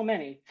 There's so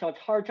many. So it's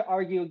hard to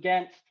argue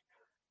against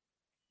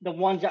the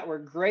ones that were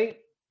great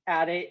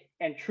at it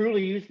and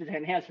truly used it to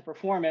enhance the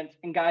performance,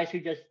 and guys who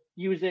just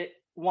use it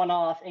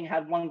one-off and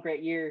had one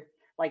great year,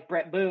 like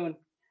Brett Boone,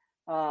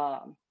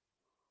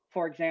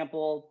 for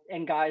example,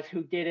 and guys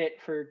who did it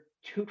for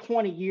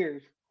 20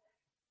 years.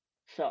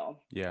 So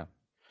yeah,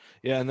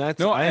 and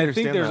that's I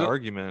understand that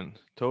argument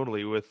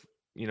totally with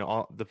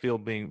the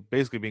field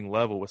being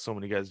level with so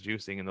many guys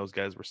juicing, and those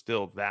guys were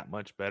still that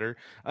much better.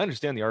 I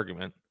understand the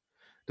argument.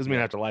 Doesn't mean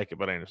I have to like it,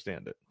 but I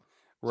understand it.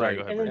 Right.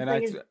 Sorry, go ahead, and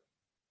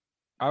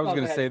I was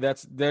going to say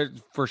that's there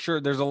for sure.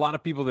 There's a lot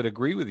of people that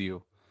agree with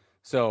you,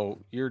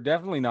 so you're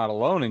definitely not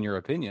alone in your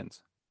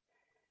opinions.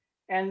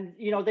 And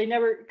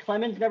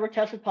Clemens never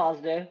tested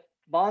positive,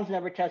 Bonds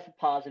never tested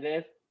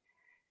positive,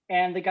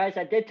 and the guys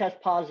that did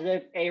test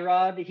positive,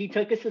 A-Rod, he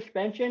took a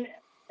suspension,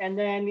 and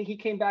then he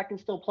came back and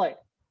still played.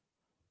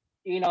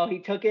 He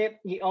took it,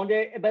 he owned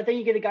it. But then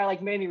you get a guy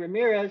like Manny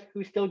Ramirez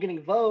who's still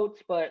getting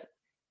votes, but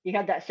he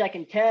had that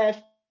second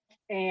test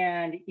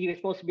and he was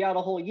supposed to be out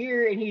a whole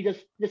year, and he just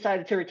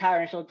decided to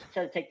retire instead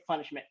of take the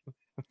punishment.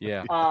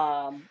 Yeah.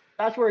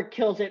 That's where it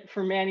kills it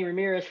for Manny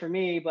Ramirez for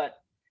me. But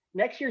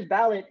next year's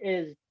ballot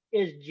is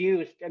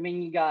juiced. I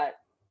mean, you got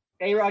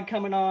A-Rod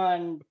coming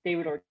on,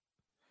 David Ortiz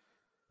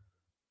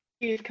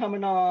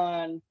coming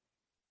on.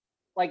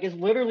 Like, it's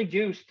literally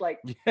juiced.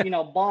 Like,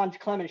 Bonds,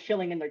 Clemens,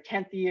 Schilling in their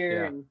 10th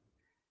year, and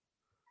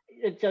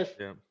it just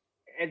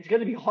it's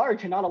going to be hard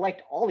to not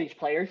elect all these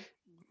players.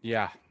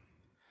 Yeah,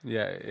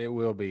 it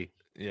will be.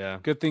 Yeah,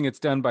 good thing it's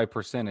done by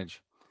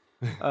percentage.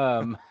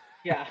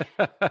 Yeah,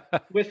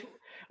 with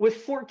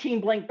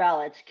 14 blank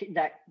ballots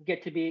that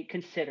get to be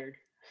considered.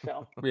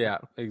 So yeah,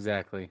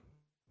 exactly.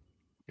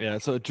 Yeah.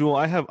 So Jewel,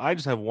 I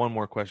just have one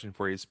more question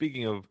for you.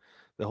 Speaking of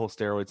the whole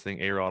steroids thing,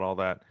 A-Rod, all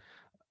that,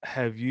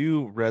 have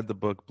you read the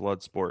book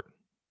Bloodsport?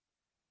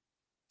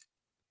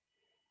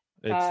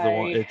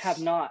 I have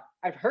not.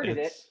 I've heard of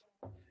it.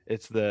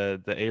 It's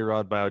the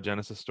A-Rod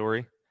biogenesis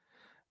story.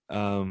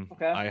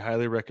 Okay. I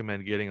highly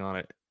recommend getting on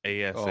it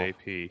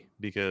ASAP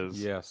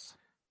because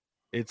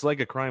it's like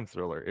a crime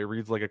thriller. It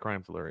reads like a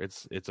crime thriller.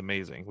 It's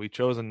amazing. We've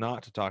chosen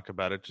not to talk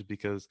about it just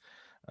because,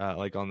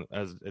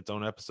 as its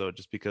own episode,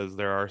 just because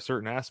there are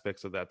certain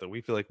aspects of that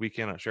we feel like we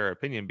cannot share our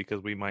opinion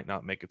because we might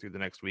not make it through the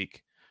next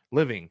week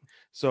living.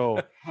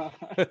 So,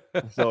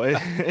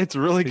 it's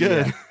really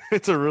good. Yeah.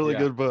 It's a really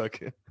good book.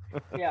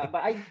 Yeah,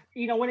 but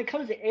when it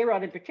comes to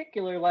A-Rod in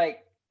particular,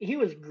 like, he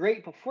was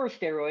great before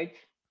steroids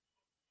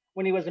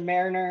when he was a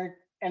Mariner,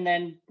 and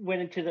then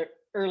went into the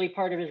early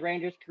part of his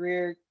Rangers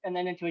career and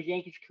then into his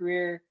Yankees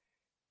career.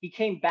 He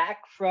came back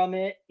from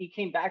it. He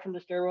came back from the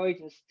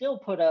steroids and still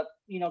put up,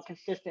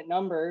 consistent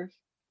numbers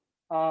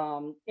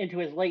into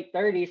his late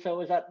 30s. So it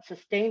was that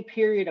sustained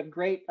period of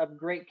great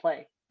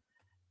play.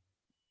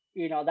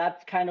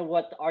 That's kind of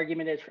what the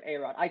argument is for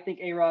A-Rod. I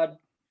think A-Rod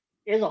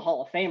is a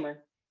Hall of Famer.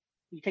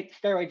 You take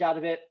the steroids out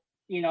of it,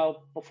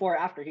 before or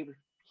after,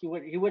 he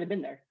would have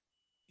been there.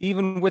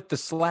 Even with the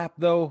slap,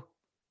 though.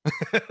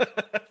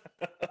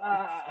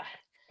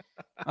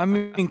 I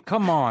mean,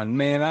 come on,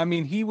 man. I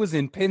mean, he was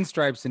in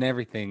pinstripes and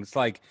everything. It's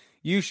like,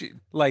 you should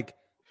like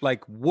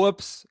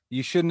whoops,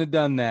 you shouldn't have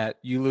done that.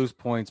 You lose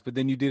points, but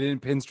then you did it in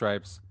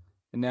pinstripes,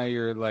 and now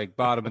you're like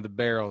bottom of the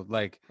barrel.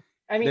 Like,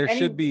 I mean, there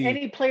should be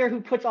any player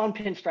who puts on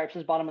pinstripes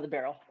is bottom of the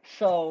barrel.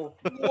 So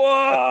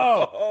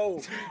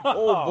whoa,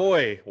 oh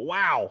boy,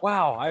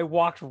 wow, I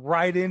walked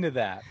right into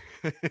that.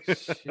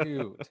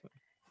 Shoot.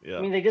 Yeah.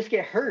 I mean, they just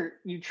get hurt.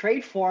 You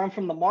trade for them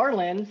from the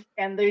Marlins,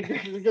 and they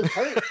just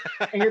hurt,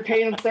 and you're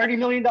paying them $30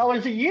 million a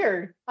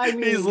year. I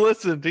mean, he's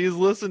listened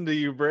to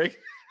you, Break.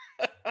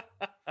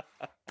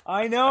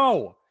 I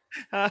know.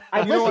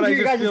 I know what to I your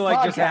just guys' feel like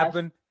podcast. just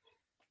happened.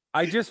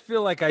 I just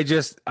feel like I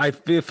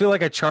feel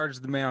like I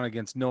charged the man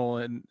against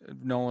Nolan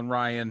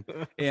Ryan,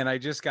 and I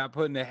just got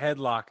put in a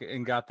headlock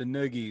and got the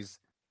noogies.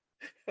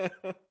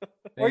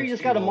 Or you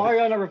just got a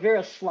Mariano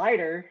Rivera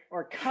slider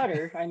or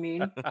cutter. I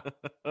mean,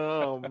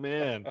 oh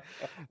man,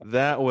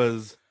 that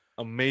was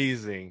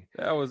amazing.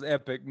 That was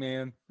epic,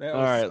 man. That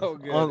All was right, so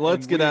good.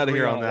 let's get out of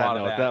here on that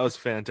note. That was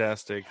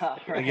fantastic.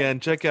 Right. Again,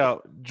 check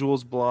out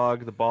Jules'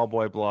 blog,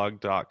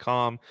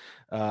 theballboyblog.com.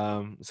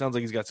 Sounds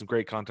like he's got some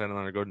great content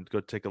on there. Go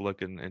take a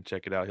look and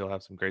check it out. He'll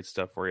have some great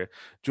stuff for you.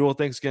 Jewel,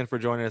 thanks again for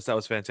joining us. That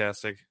was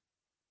fantastic.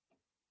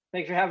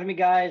 Thanks for having me,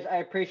 guys. I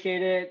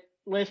appreciate it.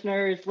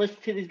 Listeners, listen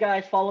to these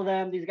guys, follow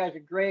them. These guys are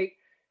great.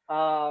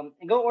 And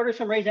go order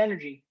some Raise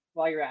Energy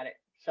while you're at it.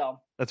 So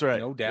that's right,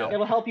 no doubt.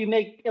 It'll help you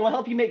make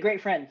great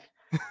friends.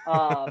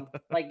 Like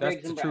that's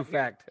Griggs the and true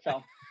Brad fact.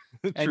 So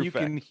and you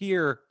can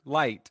hear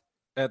light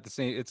at the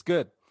same. It's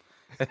good.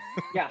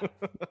 Yeah.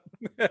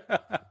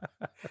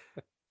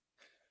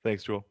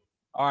 Thanks, Jewel.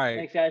 All right.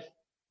 Thanks, guys.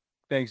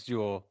 Thanks,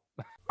 Jewel.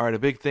 All right, a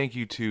big thank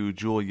you to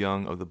Jewel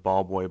Young of the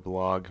Ballboy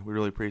blog. We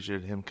really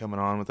appreciated him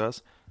coming on with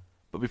us.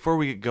 But before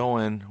we get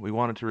going, we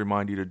wanted to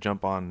remind you to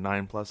jump on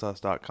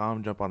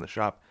 9plusus.com, jump on the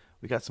shop.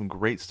 We got some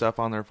great stuff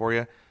on there for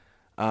you.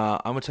 I'm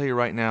going to tell you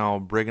right now,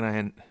 Brig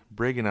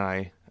and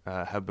I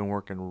have been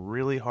working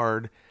really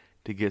hard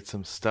to get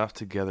some stuff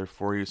together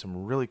for you,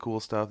 some really cool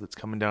stuff that's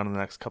coming down in the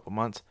next couple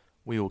months.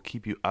 We will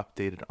keep you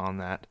updated on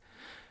that.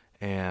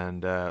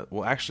 And,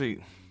 well,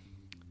 actually,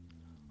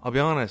 I'll be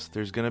honest,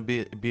 there's going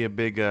to be a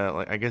big,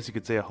 I guess you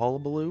could say a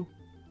hullabaloo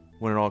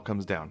when it all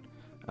comes down.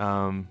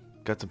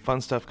 Got some fun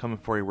stuff coming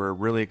for you. We're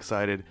really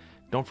excited.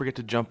 Don't forget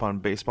to jump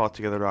on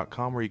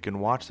baseballtogether.com where you can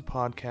watch the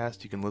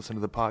podcast. You can listen to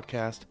the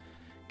podcast.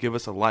 Give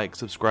us a like,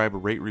 subscribe, a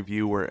rate,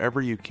 review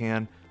wherever you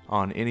can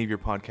on any of your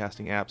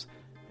podcasting apps.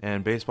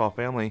 And baseball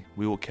family,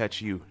 we will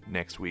catch you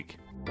next week.